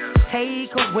medicine,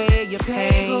 take away your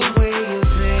pain.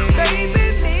 Baby,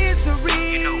 misery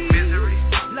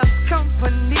loves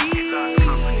company.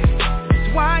 That's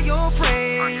why your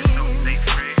friends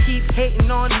keep hating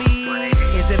on me.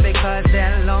 Is it because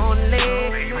they're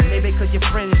lonely? Maybe because your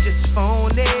friends just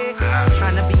phony,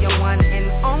 trying to be your one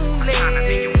and only.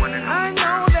 I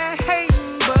know they're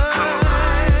hating, but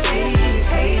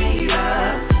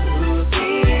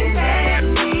looking at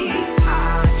me.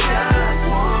 I just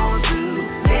want to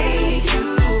make you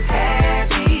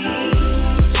happy.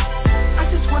 I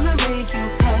just wanna make you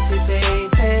happy,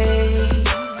 baby.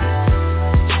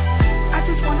 I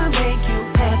just wanna make you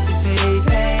happy,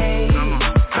 baby.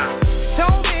 So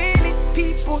many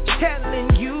people telling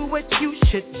you what you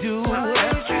should do.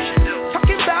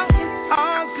 Talking about it's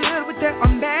all good with their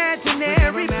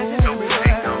imaginary boo.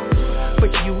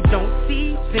 But you don't see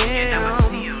them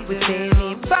with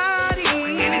anybody.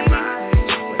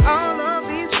 With all of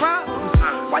these problems,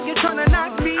 why you tryna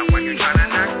knock me?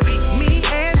 Me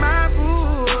and my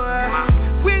boo,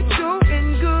 we're doing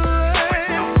good.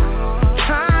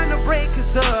 Trying to break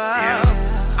us up,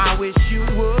 I wish you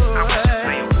would.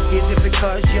 Is it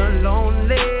because you're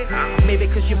lonely? Maybe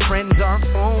because your friends are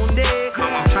phony.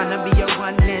 I'm trying to be your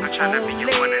one and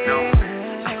only.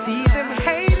 I see them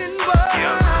hating, but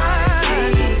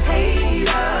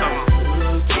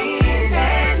looking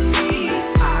at me.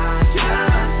 I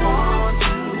just want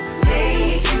to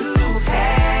make you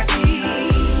happy.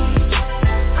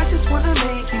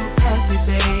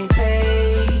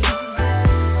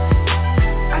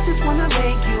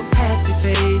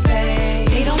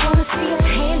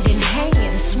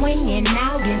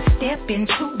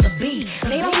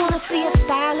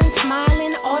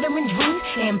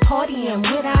 drinking, partying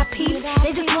with our peeps.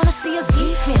 They just wanna see us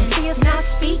beefing, see us not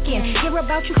speaking, hear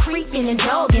about you creeping and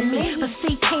dogging me. But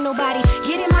see, can't nobody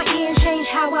get in my ear and change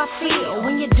how I feel.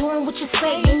 When you're doing what you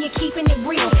say and you're keeping it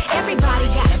real. Everybody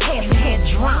got a past and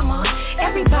had drama.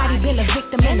 Everybody been a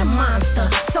victim and a monster.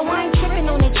 So I ain't tripping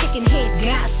on that chicken head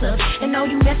gossip. And all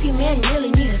you messy men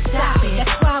really need to stop it.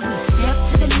 That's why we step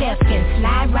to the left and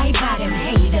slide right by them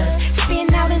haters.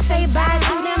 Spin out and say bye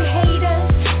to them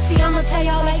haters. See, I'ma tell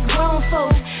y'all like grown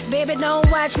folks. Baby, don't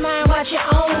watch mine, watch your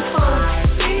own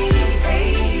folks. See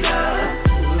haters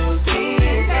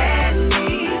looking at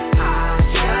me. I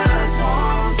just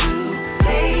want to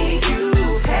make you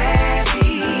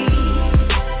happy.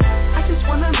 I just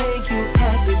wanna make you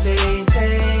happy, baby.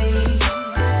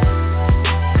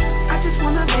 I just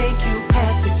wanna make you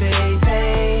happy, baby.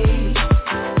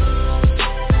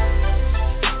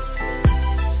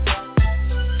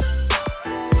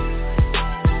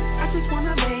 I just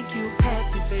wanna make you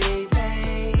happy,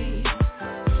 baby.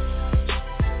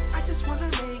 I just wanna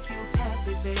make you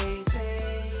happy, baby.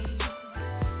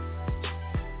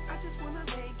 I just wanna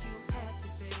make you happy,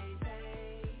 baby.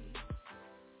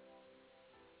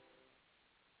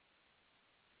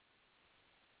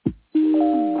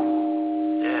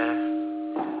 Yeah.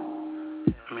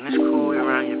 I mean, it's cool you're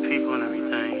around your people and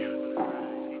everything.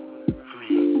 I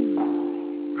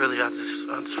mean, really, I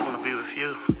just want to be with you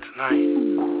tonight,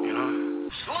 you know?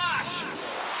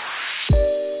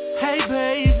 Hey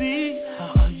baby,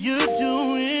 how are you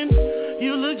doing?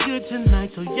 You look good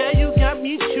tonight, so yeah, you got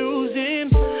me choosing.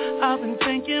 I've been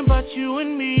thinking about you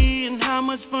and me and how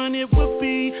much fun it would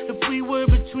be if we were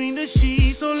between the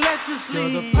sheets. So let's just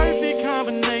leave. You're the perfect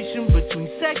combination between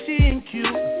sexy and cute.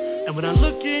 And when I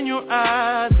look in your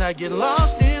eyes, I get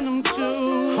lost in them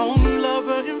too. Homie,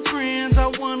 lover, and friends, I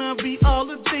wanna be all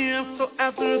of them. So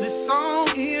after this song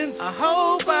ends, I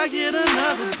hope I get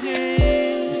another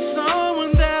chance.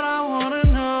 Someone that I wanna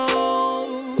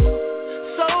know,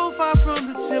 so far from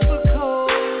the typical.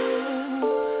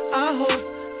 I hope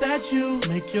that you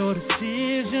make your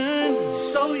decision,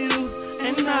 so you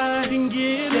and I can get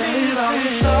it. It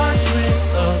always starts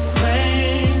with a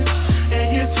plan, and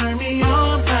you turn me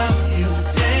on how you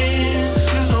dance.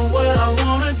 You know what I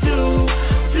wanna do.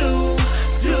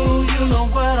 You know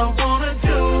what I wanna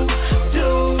do.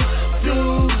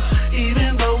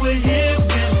 Even though we're here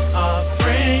with our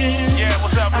friends. Yeah,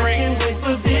 what's up, Bree? I can't wait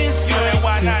for this. You know that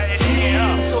why not?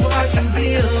 So I can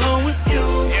be alone with you,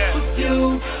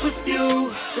 with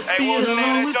you. Hey, what's the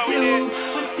name of the show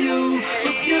with you.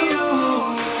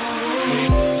 Baby,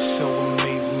 you're so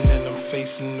amazing, and I'm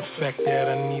facing the fact that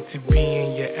I need to be in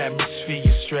your atmosphere.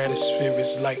 Your stratosphere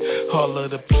is like all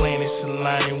of the planets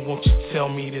aligning. Won't you tell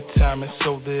me the timing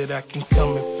so that I can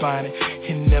come and find it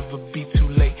and never be too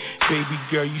late? Baby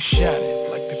girl, you shot it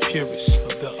like the purest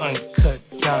of the uncut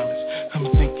diamonds. I'm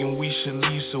thinking we should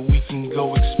leave so we can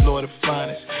go explore the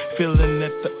finest. Feeling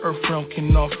that the earth realm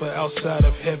can offer outside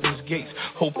of heaven's gates.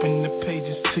 Hoping the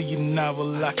pages to your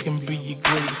novel I can be your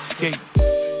great escape.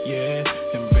 Yeah,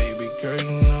 and baby girl,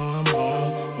 you know I'm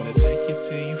on. Wanna take you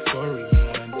to euphoria.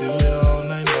 Wanna do it all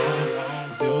night long.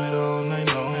 Do it all night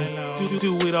long.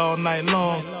 Do it all night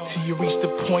long. Till you reach the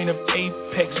point of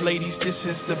apex. Ladies, this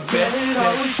is the best. It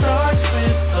always starts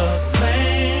with a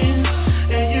plan,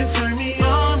 and you turn me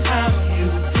on how you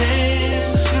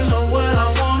dance. You know what I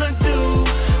wanna do.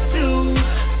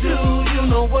 You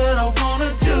know what I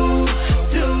wanna do.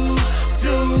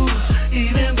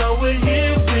 Even though we're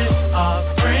here with our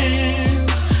friends,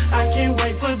 I can't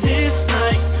wait for this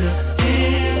night to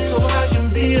end, so I can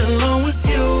be alone with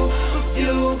you.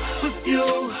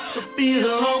 So be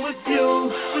alone with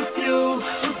you. Toast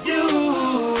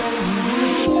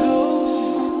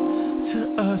to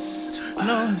us,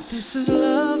 knowing this is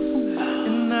love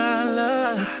and our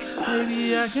love. Baby,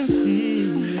 I can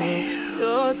feel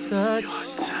your touch,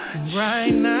 and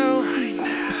right now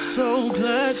it's so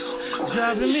clutch,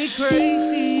 driving me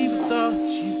crazy with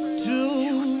thoughts you do.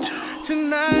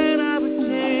 Tonight I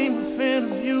became a fan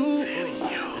of you.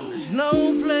 There's no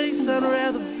place I'd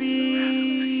rather be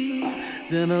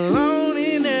than alone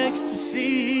in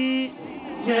ecstasy.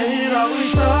 Yeah, it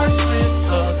always starts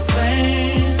with a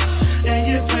plan, and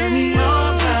you turn me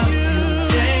on how you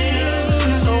dance.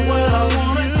 You know what I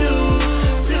wanna do.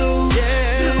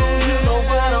 You know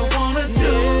what I wanna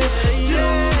do.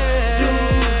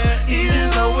 Even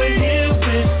though we're here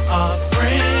with our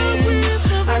friends,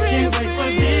 I can't wait for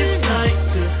this night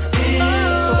to end,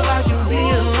 so I can be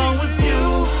alone with you.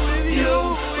 So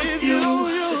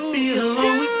be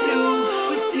alone with you.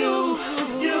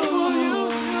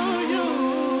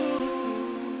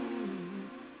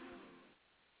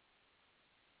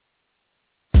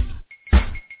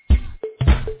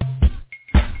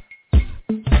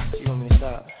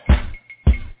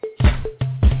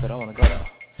 but I wanna go though.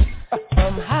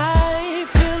 I'm high,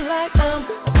 feel like I'm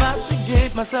about to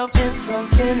get myself in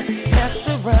something. Mess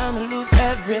around and lose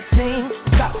everything.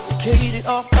 Intoxicated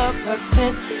off of her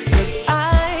scent. 'Cause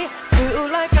I feel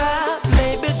like I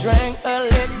maybe drank a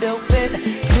little bit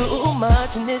too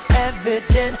much, and it's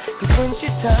evident. 'Cause when she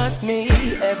touched me,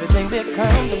 everything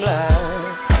becomes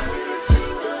blind.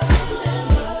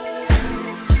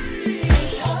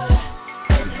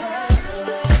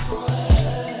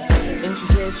 And she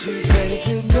said she's ready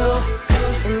to go,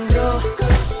 and go,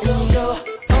 and go,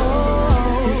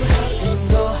 oh, and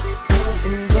go,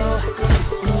 and go,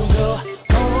 and go,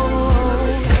 oh,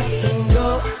 and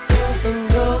go, and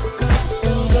go,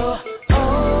 and go,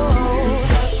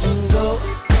 oh, and go,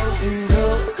 and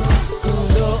go,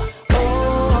 and go,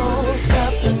 oh,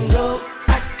 stop and go.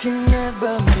 I can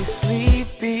never be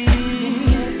sleepy,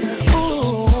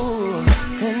 ooh,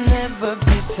 can never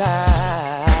be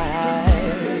tired.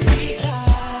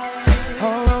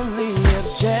 Our only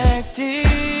objective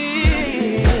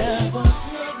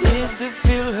is to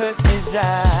feel her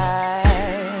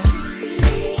desire.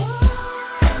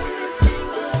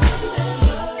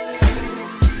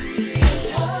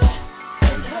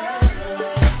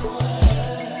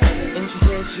 And she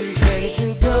said she's ready to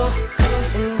go,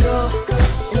 and go,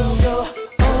 and go,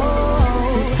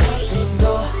 oh, and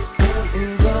go,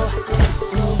 and go,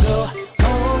 and go,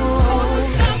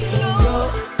 oh, and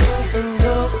go, and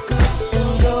go,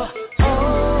 and go, oh,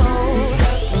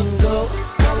 and go, and go,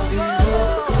 and go,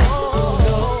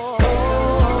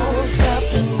 oh, stop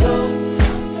and go.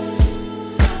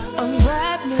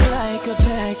 Unwrap me like a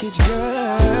package,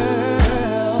 girl.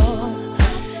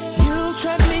 You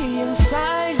trap me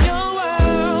inside your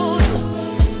world.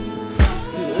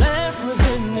 You laugh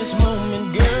within this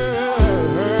moment, girl.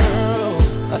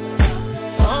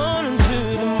 On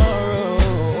into tomorrow.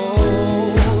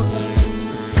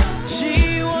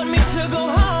 She want me to go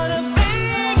harder,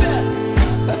 baby.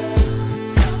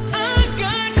 I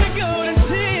got to go and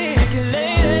take it,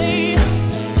 lady.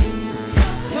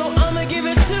 So I'ma give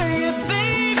it to you, baby.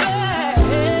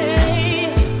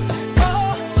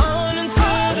 Oh, on into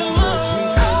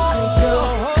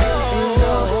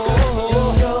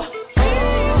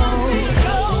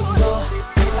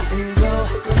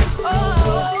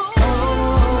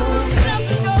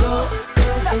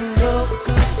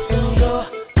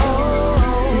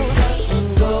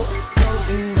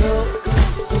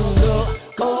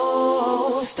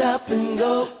oh, stop and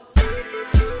go.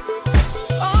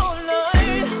 Oh,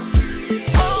 Lord.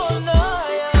 Oh,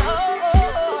 Lord.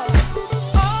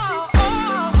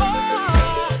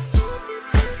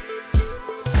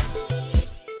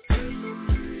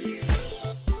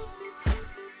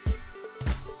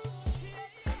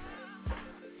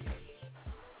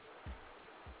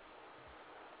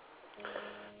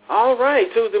 All right,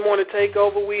 Tuesday morning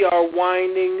takeover. We are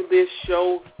winding this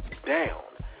show down.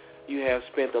 You have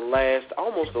spent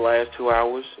almost the last 2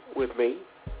 hours with me,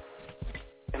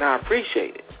 and I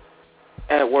appreciate it.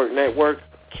 At Work Network,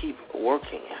 keep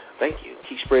working. Thank you.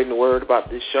 Keep spreading the word about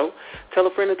this show. Tell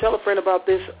a friend about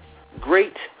this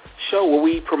great show where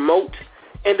we promote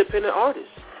independent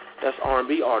artists. That's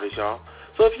R&B artists, y'all.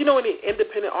 So if you know any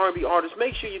independent R&B artists,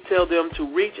 make sure you tell them to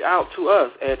reach out to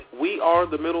us at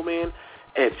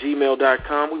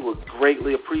wearethemiddlemen@gmail.com. We would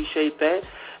greatly appreciate that.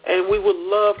 And we would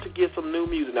love to get some new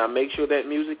music. Now, make sure that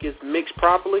music is mixed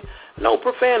properly. No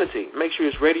profanity. Make sure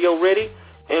it's radio ready,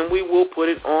 and we will put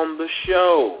it on the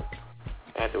show.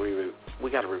 After we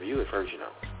got to review it first, you know.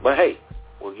 But, hey,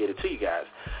 we'll get it to you guys.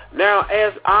 Now,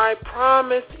 as I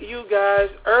promised you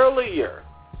guys earlier,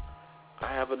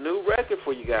 I have a new record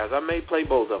for you guys. I may play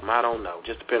both of them. I don't know.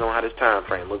 Just depending on how this time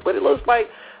frame looks. But it looks like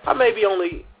I may be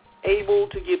only able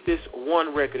to get this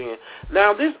one record in.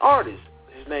 Now, this artist,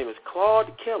 his name is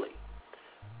Claude Kelly.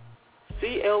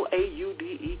 Claude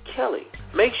Kelly.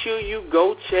 Make sure you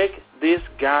go check this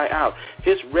guy out.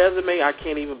 His resume, I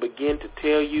can't even begin to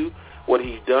tell you what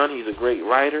he's done. He's a great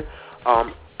writer.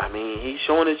 He's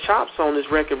showing his chops on this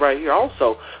record right here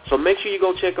also. So make sure you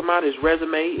go check him out. His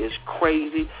resume is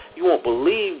crazy. You won't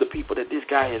believe the people that this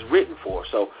guy has written for.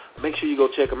 So make sure you go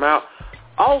check him out.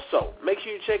 Also, make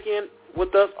sure you check in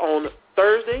with us on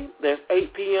Thursday. That's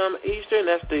 8 p.m. Eastern.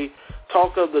 That's the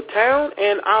Talk of the Town.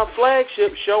 And our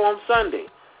flagship show on Sunday.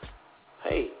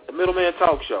 Hey, the Middleman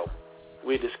Talk Show.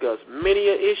 We discuss many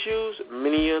issues,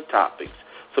 many topics.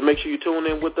 So make sure you tune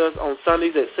in with us on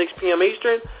Sundays at 6 p.m.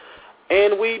 Eastern.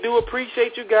 And we do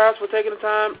appreciate you guys for taking the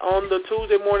time on the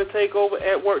Tuesday morning takeover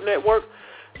at Work Network.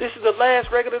 This is the last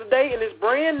record of the day, and it's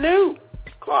brand new.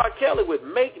 Claude Kelly with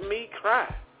Make Me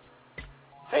Cry.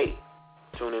 Hey,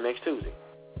 tune in next Tuesday.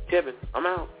 Kevin, I'm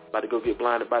out. About to go get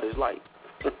blinded by this light.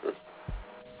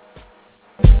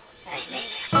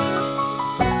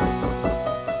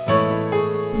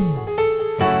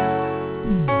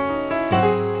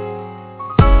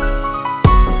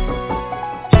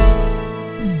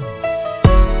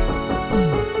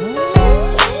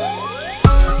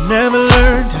 Never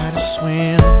learned how to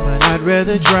swim, but I'd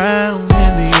rather drown in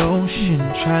the ocean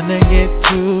trying to get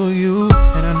to you.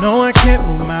 And I know I can't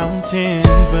move mountains,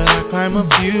 but I climb a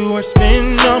few or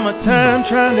spend all my time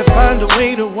trying to find a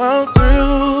way to walk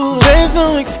through. There's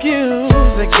no excuse,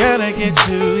 I gotta get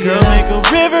to you. Girl, make a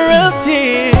river of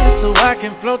tears so I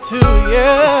can float to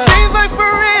you. Seems like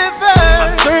forever,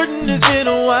 I'm certain it's been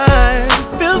a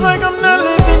while. Feels like I'm not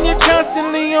living, you're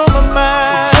constantly on my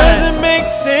mind. It doesn't make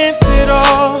sense at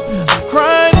all. I'm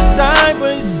crying inside,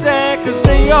 but it's sad, cause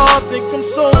they all think I'm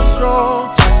so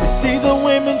strong. They see the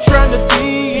women trying to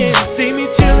be in, see me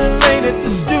chilling late at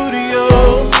the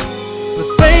studio, but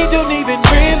they don't even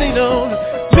really know,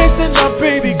 missing my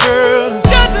baby girl.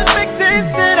 Doesn't make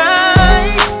sense that I'm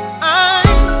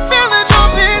feeling all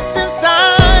this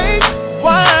inside.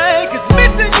 Why? Cause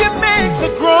missing you makes a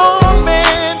grown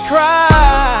man cry.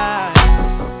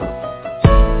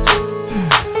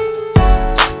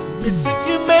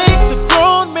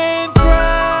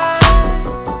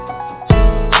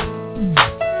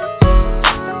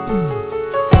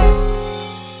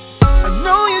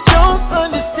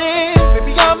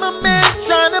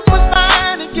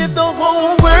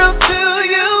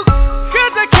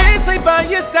 By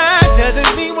your side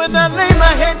doesn't mean when I lay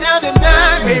my head down at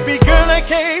night, baby girl, I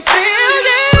can't feel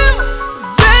you.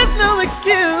 There's no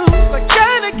excuse, I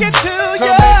gotta get to you.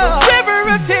 River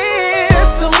of tears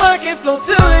so I can flow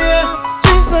to you.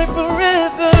 Seems like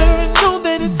forever, I know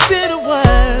that it's been a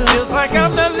while. Feels like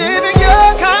I'm not living,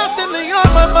 you're constantly on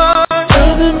my mind.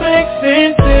 Doesn't make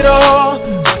sense at all.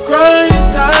 I'm crying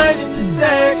inside and it's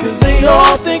sad, cause they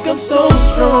all think I'm so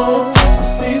strong.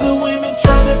 See the women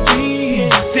trying to be in,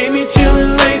 see me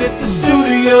chilling late at the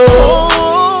studio.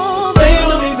 Oh, they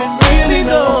don't even really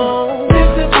know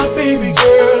this is my baby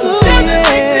girl. Doesn't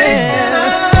make sense that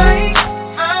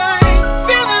I'm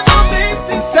feeling all this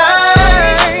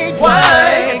inside.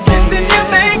 Why? Kissing you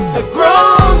makes a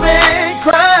grown man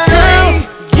cry. Girl,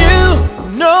 you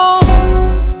know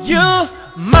you're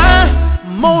my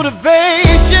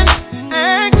motivation,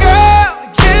 and girl,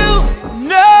 you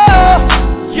know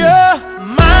you're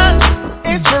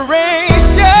inspiration.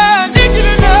 Need you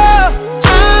to know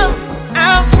I'm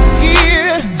out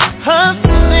here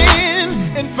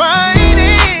hustling and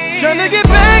fighting, trying to get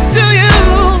back to you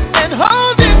and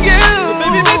holding you.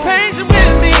 Baby, be patient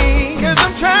with me, cause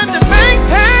I'm trying to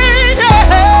maintain.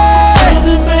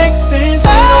 Doesn't make sense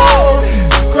at all.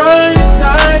 Crying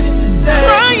inside, it's sad.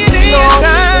 Crying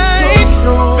inside,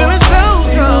 feeling so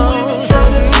strong.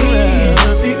 Trying to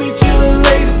see me chilling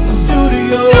late at the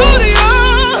studio.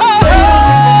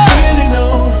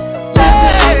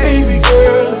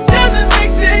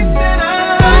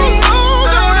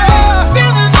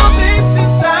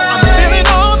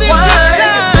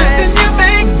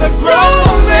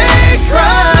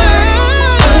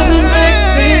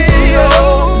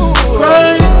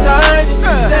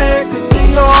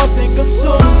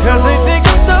 Cause they think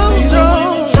I'm so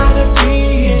strong. Trying to be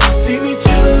in, see me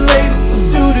chilling late at the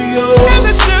studio. In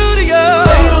the studio.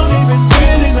 They don't even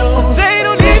really know. They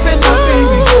don't even know.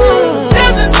 Baby girl.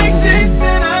 Doesn't make sense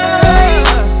that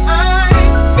I'm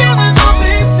feeling all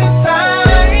this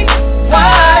inside.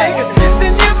 Why? Cause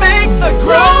missing you makes a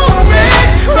grown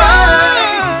man cry.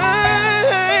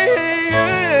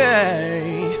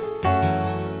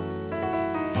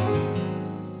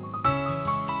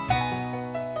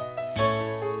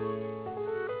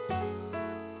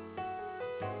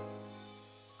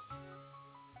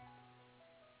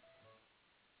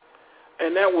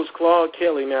 And that was Claude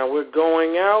Kelly. Now we're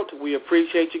going out. We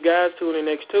appreciate you guys. Tune in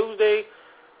next Tuesday.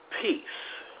 Peace.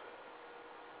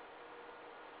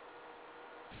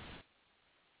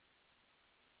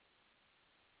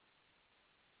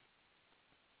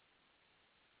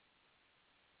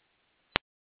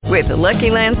 With the Lucky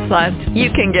Land Slots,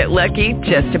 you can get lucky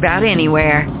just about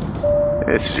anywhere.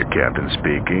 This is your captain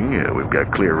speaking. We've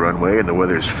got clear runway and the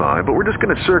weather's fine, but we're just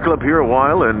going to circle up here a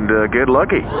while and get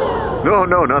lucky. No,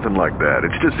 nothing like that.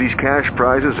 It's just these cash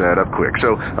prizes add up quick.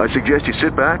 So I suggest you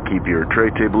sit back, keep your tray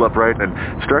table upright, and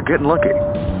start getting lucky.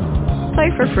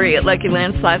 Play for free at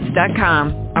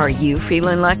LuckyLandSlots.com. Are you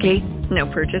feeling lucky? No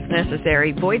purchase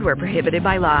necessary. Void where prohibited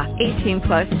by law.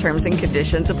 18+ terms and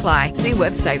conditions apply. See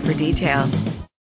website for details.